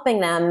actually helping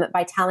them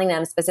by telling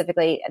them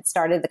specifically. It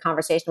started the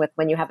conversation with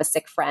when you have a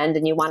sick friend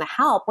and you want to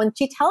help. When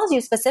she tells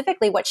you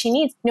specifically what she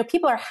needs,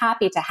 people are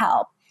happy to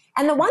help.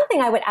 And the one thing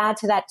I would add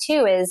to that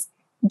too is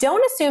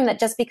don't assume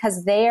that just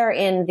because they're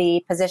in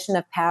the position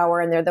of power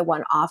and they're the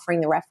one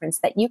offering the reference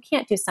that you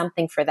can't do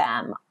something for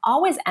them.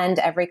 Always end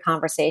every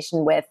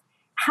conversation with,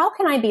 how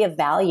can I be of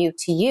value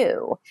to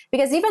you?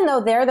 Because even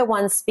though they're the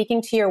ones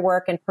speaking to your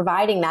work and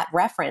providing that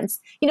reference,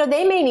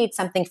 they may need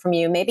something from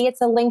you. Maybe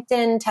it's a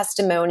LinkedIn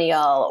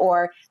testimonial,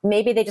 or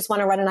maybe they just want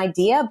to run an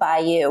idea by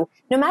you.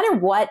 No matter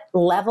what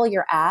level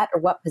you're at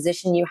or what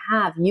position you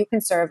have, you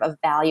can serve of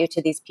value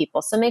to these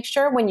people. So make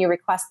sure when you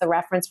request the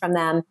reference from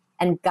them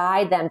and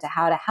guide them to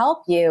how to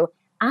help you,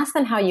 ask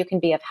them how you can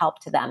be of help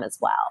to them as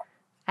well.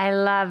 I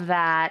love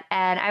that.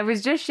 And I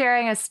was just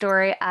sharing a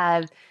story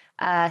of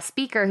a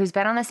speaker who's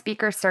been on the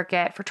speaker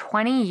circuit for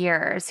 20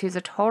 years, who's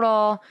a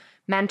total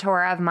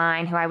mentor of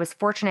mine who I was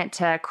fortunate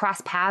to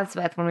cross paths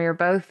with when we were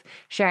both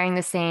sharing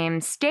the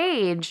same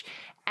stage.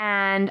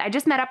 And I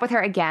just met up with her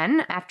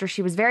again after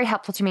she was very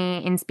helpful to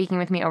me in speaking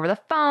with me over the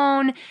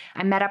phone.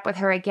 I met up with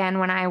her again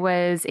when I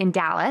was in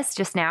Dallas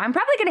just now. I'm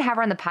probably going to have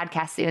her on the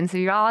podcast soon, so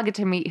you all get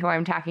to meet who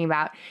I'm talking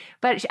about.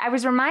 But I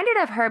was reminded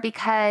of her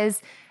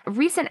because a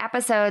recent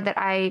episode that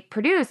I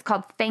produced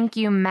called Thank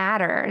You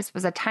Matters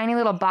was a tiny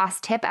little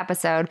boss tip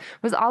episode,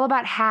 was all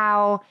about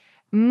how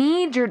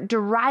me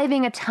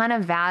deriving a ton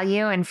of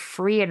value and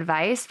free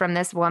advice from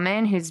this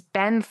woman who's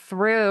been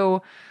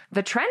through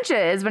the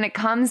trenches when it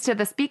comes to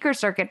the speaker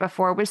circuit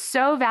before was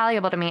so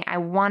valuable to me. I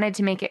wanted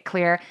to make it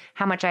clear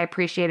how much I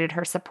appreciated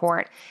her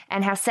support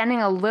and how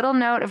sending a little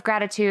note of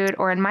gratitude,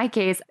 or in my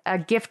case, a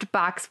gift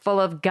box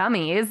full of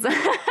gummies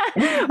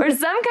or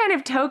some kind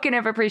of token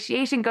of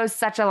appreciation goes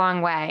such a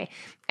long way.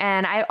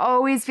 And I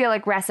always feel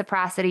like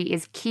reciprocity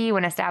is key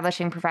when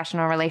establishing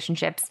professional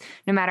relationships,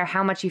 no matter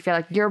how much you feel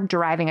like you're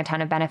deriving a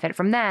ton of benefit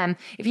from them.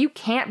 If you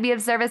can't be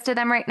of service to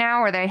them right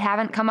now, or they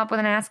haven't come up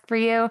with an ask for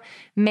you,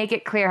 make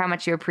it clear how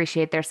much you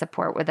appreciate their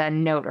support with a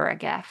note or a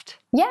gift.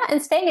 Yeah,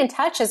 and staying in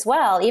touch as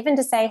well, even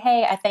to say,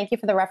 hey, I thank you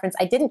for the reference.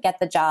 I didn't get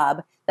the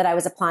job that I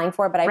was applying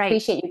for, but I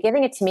appreciate you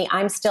giving it to me.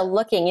 I'm still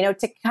looking,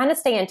 to kind of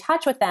stay in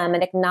touch with them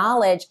and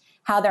acknowledge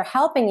how they're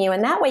helping you.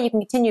 And that way you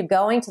can continue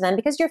going to them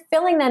because you're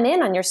filling them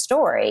in on your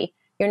story.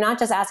 You're not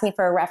just asking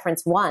for a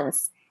reference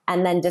once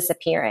and then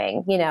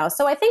disappearing,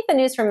 So I think the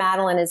news from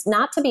Madeline is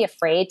not to be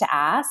afraid to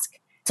ask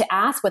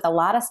with a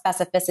lot of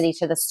specificity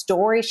to the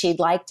story she'd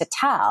like to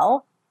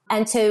tell,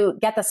 and to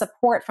get the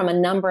support from a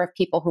number of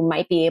people who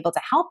might be able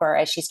to help her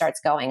as she starts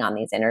going on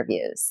these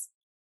interviews.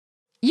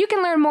 You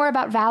can learn more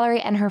about Valerie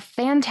and her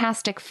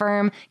fantastic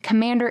firm,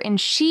 Commander &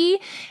 She,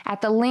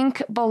 at the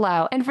link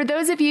below. And for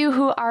those of you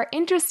who are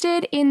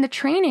interested in the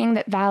training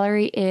that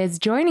Valerie is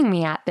joining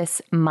me at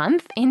this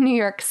month in New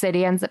York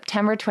City on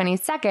September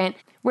 22nd,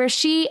 where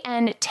she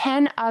and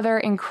 10 other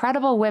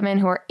incredible women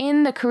who are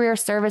in the career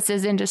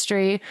services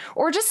industry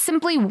or just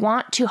simply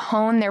want to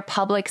hone their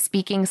public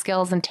speaking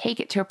skills and take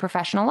it to a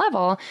professional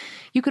level,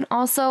 you can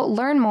also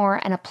learn more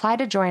and apply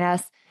to join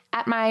us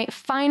at my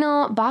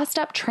final Bossed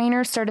Up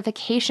Trainer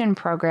certification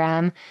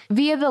program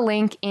via the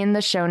link in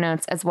the show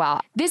notes as well.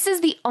 This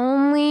is the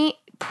only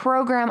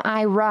program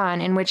I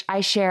run in which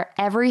I share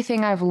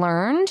everything I've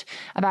learned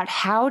about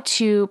how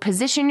to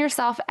position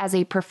yourself as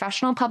a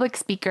professional public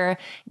speaker,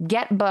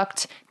 get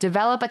booked,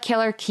 develop a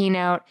killer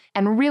keynote,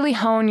 and really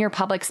hone your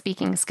public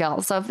speaking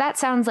skills. So if that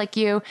sounds like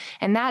you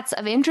and that's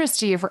of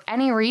interest to you for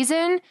any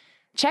reason,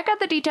 check out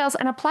the details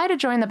and apply to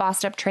join the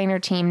Bossed Up Trainer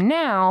team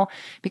now,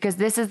 because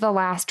this is the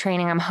last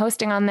training I'm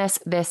hosting on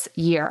this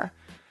year.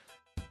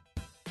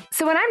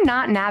 So when I'm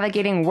not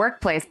navigating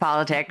workplace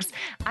politics,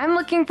 I'm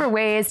looking for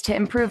ways to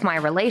improve my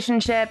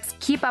relationships,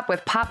 keep up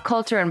with pop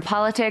culture and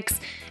politics,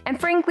 and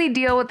frankly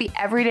deal with the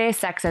everyday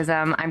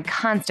sexism I'm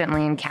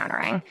constantly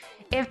encountering.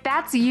 If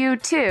that's you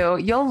too,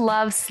 you'll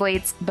love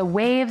Slate's The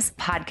Waves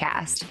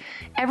podcast.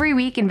 Every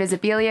week,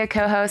 Invisibilia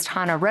co-host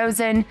Hannah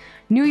Rosen,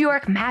 New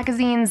York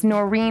Magazine's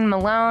Noreen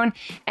Malone,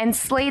 and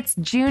Slate's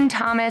June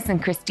Thomas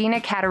and Christina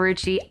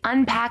Catarucci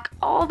unpack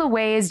all the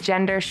ways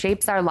gender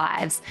shapes our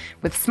lives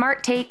with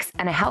smart takes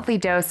and a healthy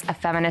dose of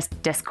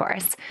feminist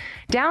discourse.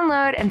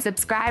 Download and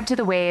subscribe to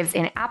The Waves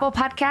in Apple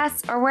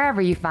Podcasts or wherever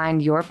you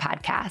find your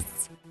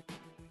podcasts.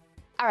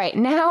 All right,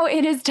 now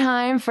it is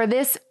time for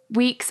this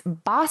week's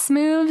Boss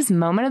Moves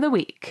Moment of the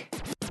Week.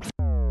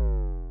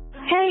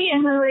 Hey,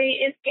 Emily,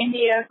 it's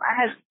India.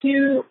 I have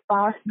 2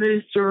 boss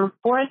moves to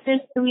report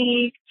this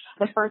week.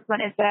 The first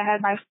one is that I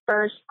had my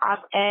first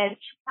op-ed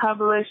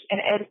published in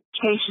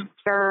Education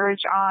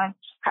Surge on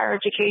Higher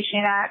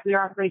Education Act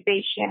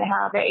reauthorization and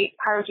how the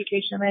higher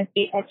education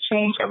landscape has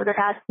changed over the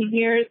past 2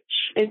 years.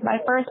 It's my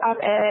first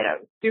op-ed. I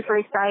was super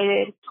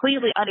excited,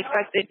 completely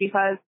unexpected,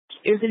 because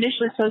it was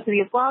initially supposed to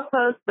be a blog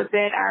post, but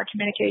then our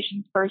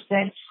communications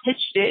person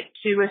pitched it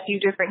to a few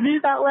different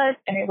news outlets,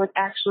 and it was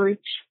actually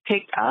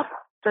picked up.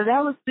 So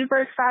that was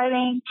super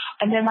exciting.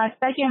 And then my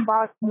second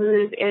boss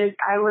move is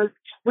I was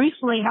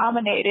recently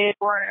nominated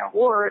for an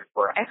award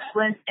for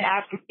excellence in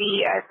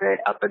advocacy as an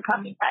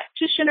up-and-coming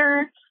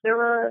practitioner. There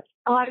were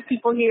a lot of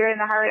people here in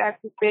the higher ed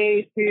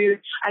space who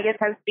I guess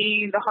have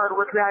seen the hard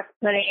work that I've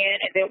been putting in,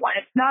 and they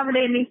wanted to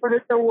nominate me for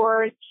this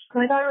award. So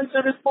I thought it was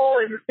super cool.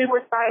 It was super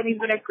exciting.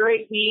 It's been a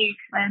great week,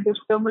 and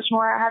there's so much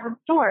more I have in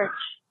store.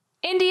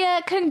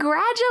 India,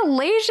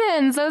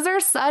 congratulations. Those are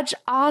such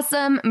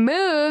awesome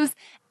moves.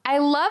 I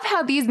love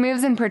how these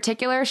moves in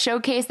particular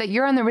showcase that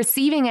you're on the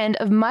receiving end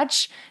of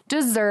much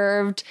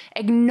deserved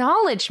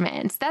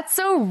acknowledgement. That's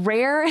so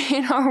rare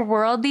in our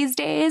world these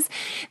days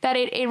that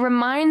it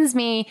reminds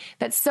me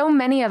that so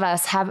many of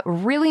us have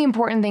really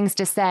important things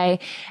to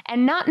say,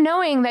 and not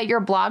knowing that your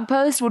blog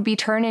post would be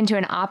turned into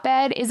an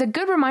op-ed is a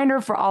good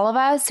reminder for all of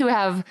us who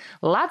have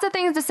lots of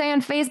things to say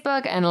on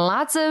Facebook and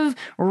lots of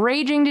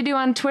raging to do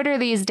on Twitter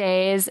these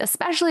days,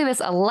 especially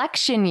this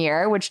election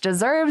year, which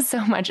deserves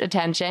so much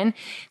attention,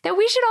 that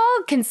we should should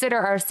all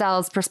consider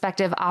ourselves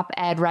prospective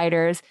op-ed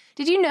writers.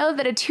 Did you know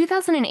that a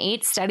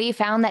 2008 study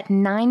found that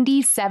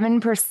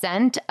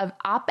 97% of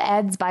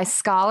op-eds by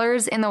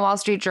scholars in the Wall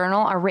Street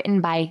Journal are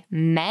written by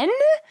men?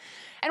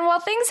 And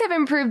while things have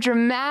improved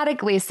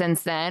dramatically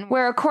since then,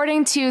 where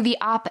according to the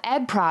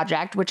Op-Ed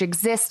Project, which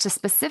exists to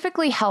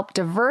specifically help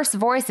diverse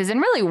voices and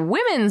really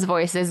women's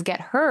voices get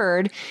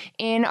heard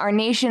in our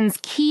nation's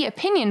key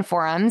opinion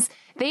forums,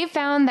 they've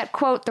found that,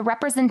 quote, the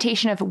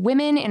representation of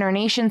women in our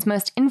nation's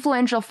most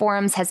influential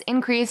forums has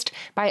increased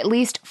by at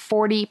least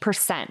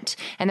 40%.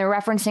 And they're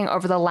referencing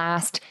over the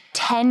last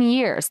 10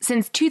 years,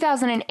 since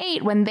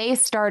 2008, when they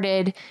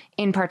started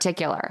in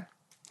particular.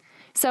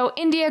 So,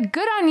 India,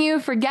 good on you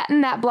for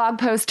getting that blog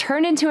post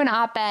turned into an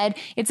op-ed.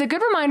 It's a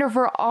good reminder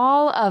for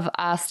all of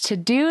us to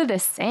do the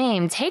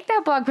same. Take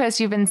that blog post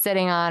you've been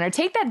sitting on, or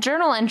take that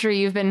journal entry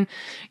you've been,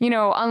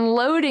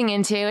 unloading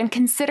into, and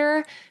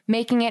consider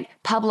making it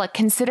public.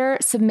 Consider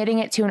submitting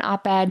it to an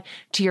op-ed,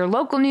 to your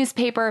local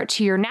newspaper,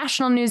 to your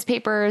national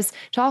newspapers,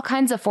 to all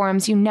kinds of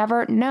forums. You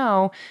never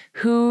know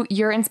who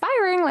you're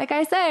inspiring, like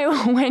I say,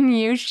 when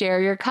you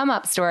share your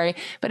come-up story.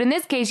 But in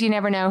this case, you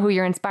never know who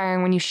you're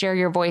inspiring when you share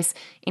your voice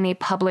in a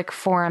public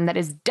forum that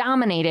is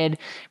dominated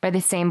by the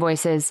same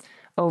voices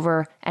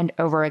over and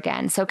over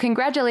again. So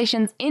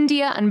congratulations,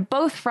 India, on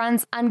both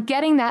fronts, on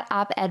getting that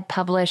op-ed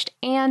published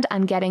and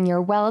on getting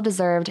your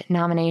well-deserved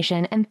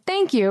nomination. And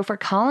thank you for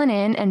calling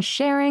in and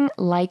sharing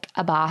like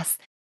a boss.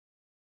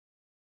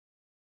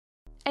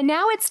 And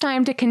now it's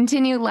time to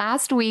continue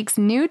last week's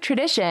new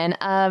tradition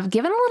of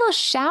giving a little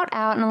shout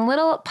out and a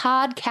little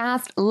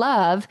podcast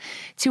love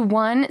to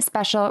one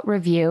special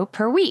review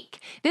per week.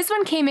 This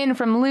one came in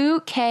from Lou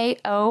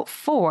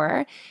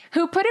K04,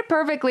 who put it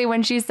perfectly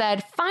when she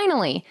said,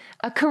 finally,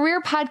 a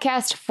career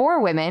podcast for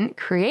women,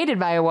 created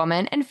by a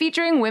woman, and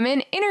featuring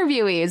women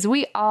interviewees.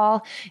 We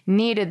all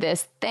needed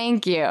this.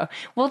 Thank you.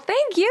 Well,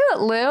 thank you,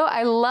 Lou.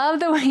 I love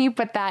the way you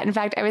put that. In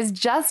fact, I was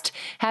just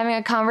having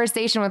a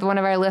conversation with one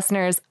of our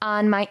listeners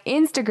on my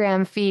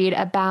Instagram feed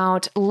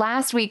about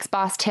last week's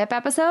Boss Tip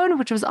episode,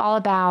 which was all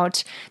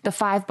about the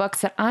 5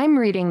 books that I'm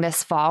reading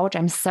this fall, which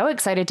I'm so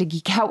excited to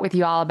geek out with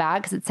you all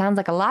about, because it sounds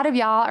like a lot of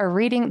y'all are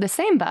reading the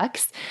same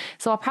books.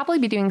 So I'll probably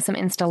be doing some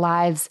Insta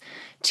Lives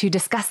to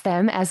discuss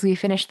them as we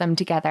finish them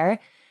together.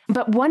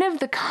 But one of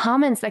the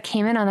comments that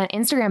came in on that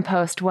Instagram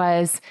post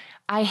was,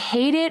 I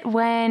hate it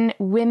when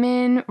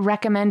women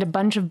recommend a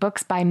bunch of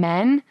books by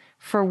men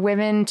for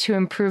women to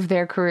improve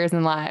their careers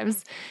and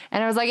lives.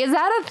 And I was like, is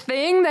that a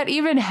thing that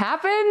even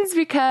happens?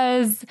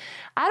 Because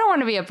I don't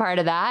want to be a part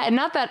of that. And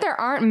not that there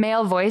aren't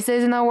male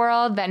voices in the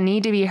world that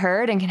need to be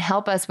heard and can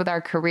help us with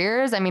our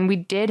careers. I mean, we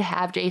did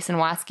have Jason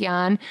Waskey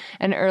on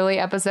an early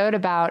episode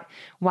about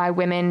why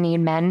women need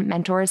men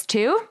mentors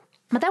too.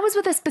 But that was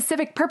with a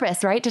specific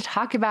purpose, right? To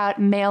talk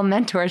about male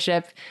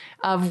mentorship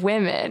of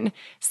women.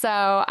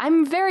 So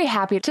I'm very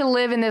happy to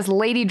live in this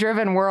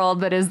lady-driven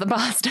world that is the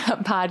Bossed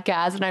Up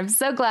podcast. And I'm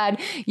so glad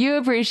you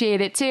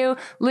appreciate it too.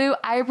 Lou,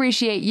 I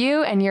appreciate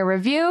you and your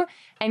review,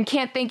 and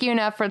can't thank you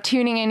enough for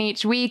tuning in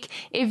each week.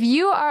 If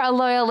you are a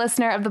loyal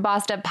listener of the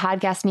Bossed Up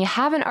podcast and you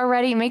haven't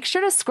already, make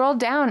sure to scroll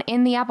down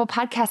in the Apple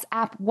Podcast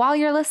app while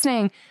you're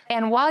listening.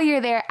 And while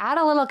you're there, add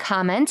a little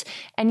comment,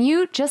 and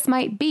you just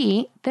might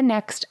be the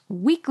next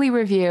weekly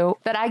review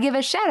that I give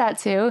a shout out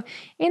to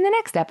in the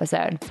next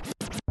episode.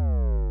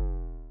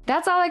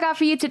 That's all I got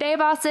for you today,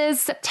 bosses.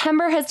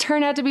 September has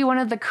turned out to be one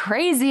of the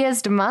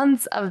craziest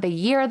months of the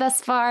year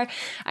thus far.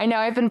 I know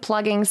I've been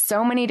plugging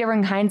so many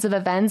different kinds of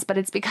events, but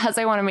it's because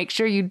I want to make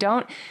sure you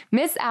don't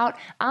miss out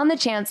on the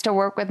chance to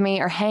work with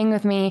me or hang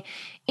with me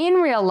in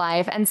real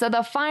life. And so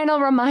the final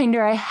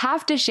reminder I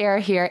have to share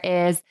here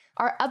is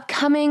our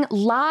upcoming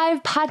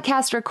live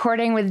podcast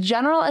recording with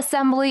General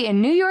Assembly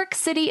in New York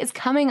City is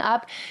coming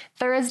up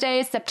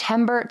Thursday,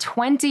 September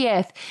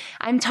 20th.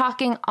 I'm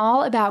talking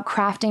all about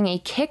crafting a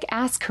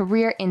kick-ass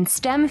career in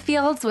STEM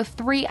fields with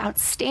 3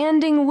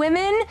 outstanding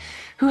women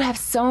who have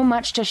so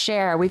much to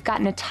share. We've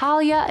got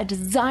Natalia, a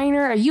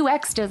designer, a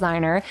UX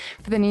designer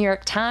for the New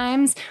York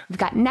Times. We've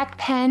got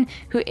Nekpen,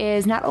 who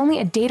is not only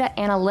a data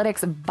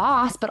analytics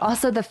boss, but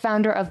also the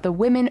founder of the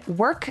Women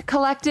Work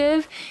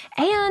Collective.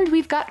 And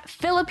we've got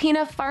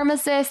Filipina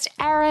pharmacist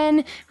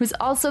Erin, who's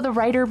also the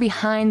writer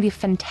behind the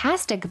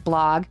fantastic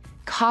blog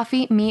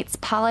Coffee Meets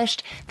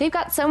Polished. They've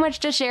got so much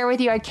to share with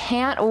you. I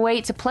can't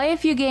wait to play a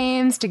few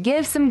games, to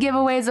give some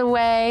giveaways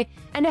away,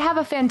 and to have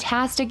a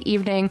fantastic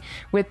evening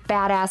with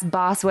badass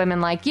boss women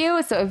like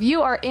you. So if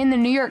you are in the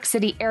New York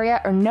City area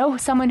or know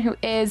someone who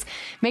is,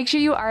 make sure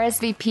you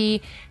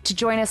RSVP to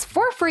join us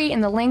for free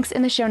in the links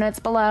in the show notes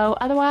below.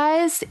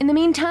 Otherwise, in the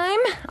meantime,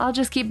 I'll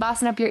just keep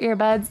bossing up your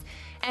earbuds,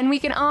 and we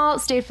can all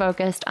stay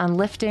focused on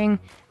lifting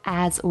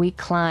as we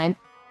climb.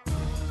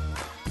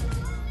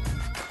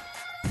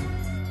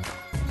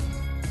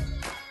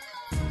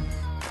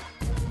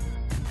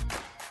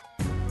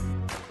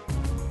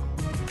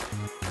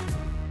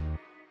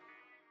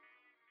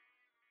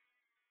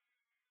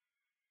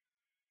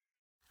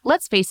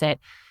 Let's face it,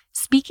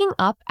 Speaking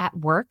up at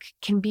work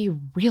can be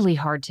really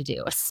hard to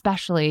do,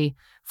 especially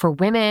for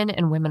women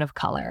and women of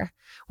color.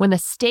 When the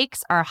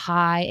stakes are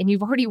high and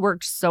you've already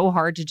worked so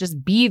hard to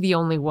just be the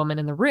only woman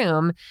in the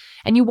room,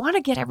 and you want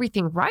to get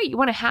everything right, you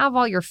want to have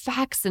all your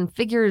facts and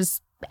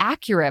figures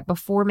accurate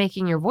before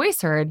making your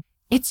voice heard,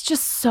 it's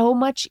just so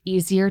much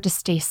easier to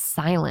stay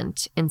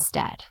silent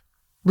instead.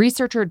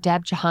 Researcher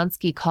Deb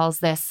Jahansky calls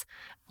this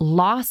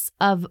loss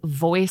of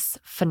voice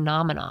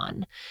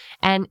phenomenon,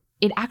 and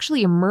it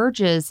actually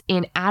emerges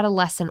in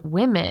adolescent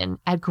women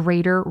at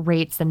greater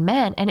rates than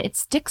men, and it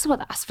sticks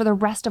with us for the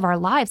rest of our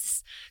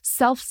lives.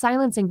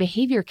 Self-silencing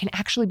behavior can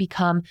actually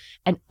become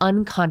an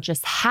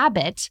unconscious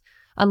habit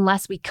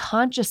unless we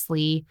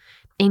consciously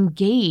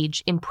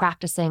engage in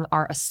practicing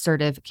our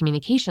assertive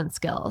communication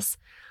skills.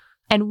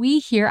 And we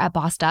here at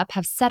Bossed Up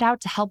have set out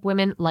to help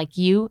women like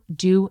you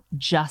do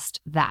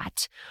just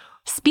that.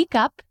 Speak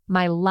Up,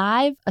 my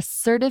live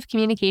assertive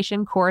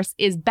communication course,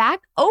 is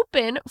back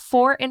open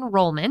for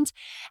enrollment,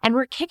 and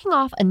we're kicking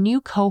off a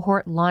new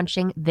cohort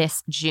launching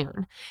this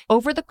June.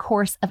 Over the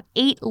course of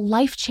 8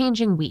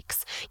 life-changing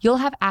weeks, you'll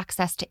have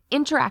access to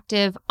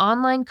interactive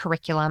online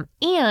curriculum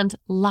and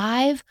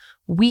live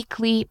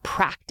weekly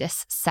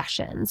practice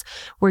sessions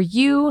where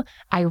you,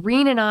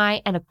 Irene, and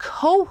I, and a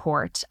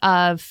cohort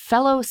of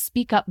fellow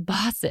Speak Up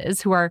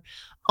bosses who are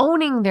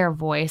owning their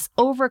voice,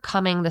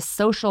 overcoming the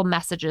social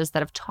messages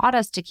that have taught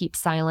us to keep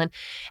silent,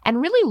 and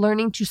really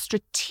learning to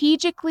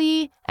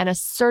strategically and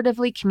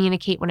assertively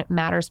communicate when it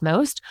matters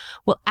most,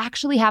 will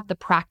actually have the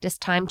practice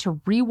time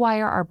to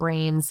rewire our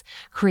brains,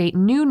 create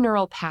new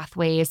neural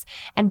pathways,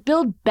 and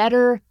build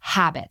better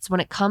habits when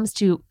it comes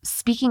to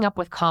speaking up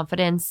with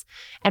confidence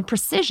and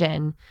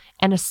precision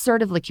and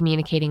assertively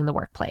communicating in the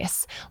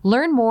workplace.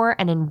 Learn more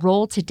and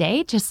enroll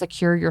today to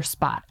secure your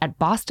spot at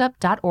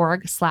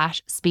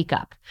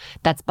bossedup.org/speakup.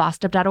 That's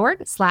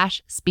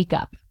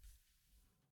bossedup.org/speakup.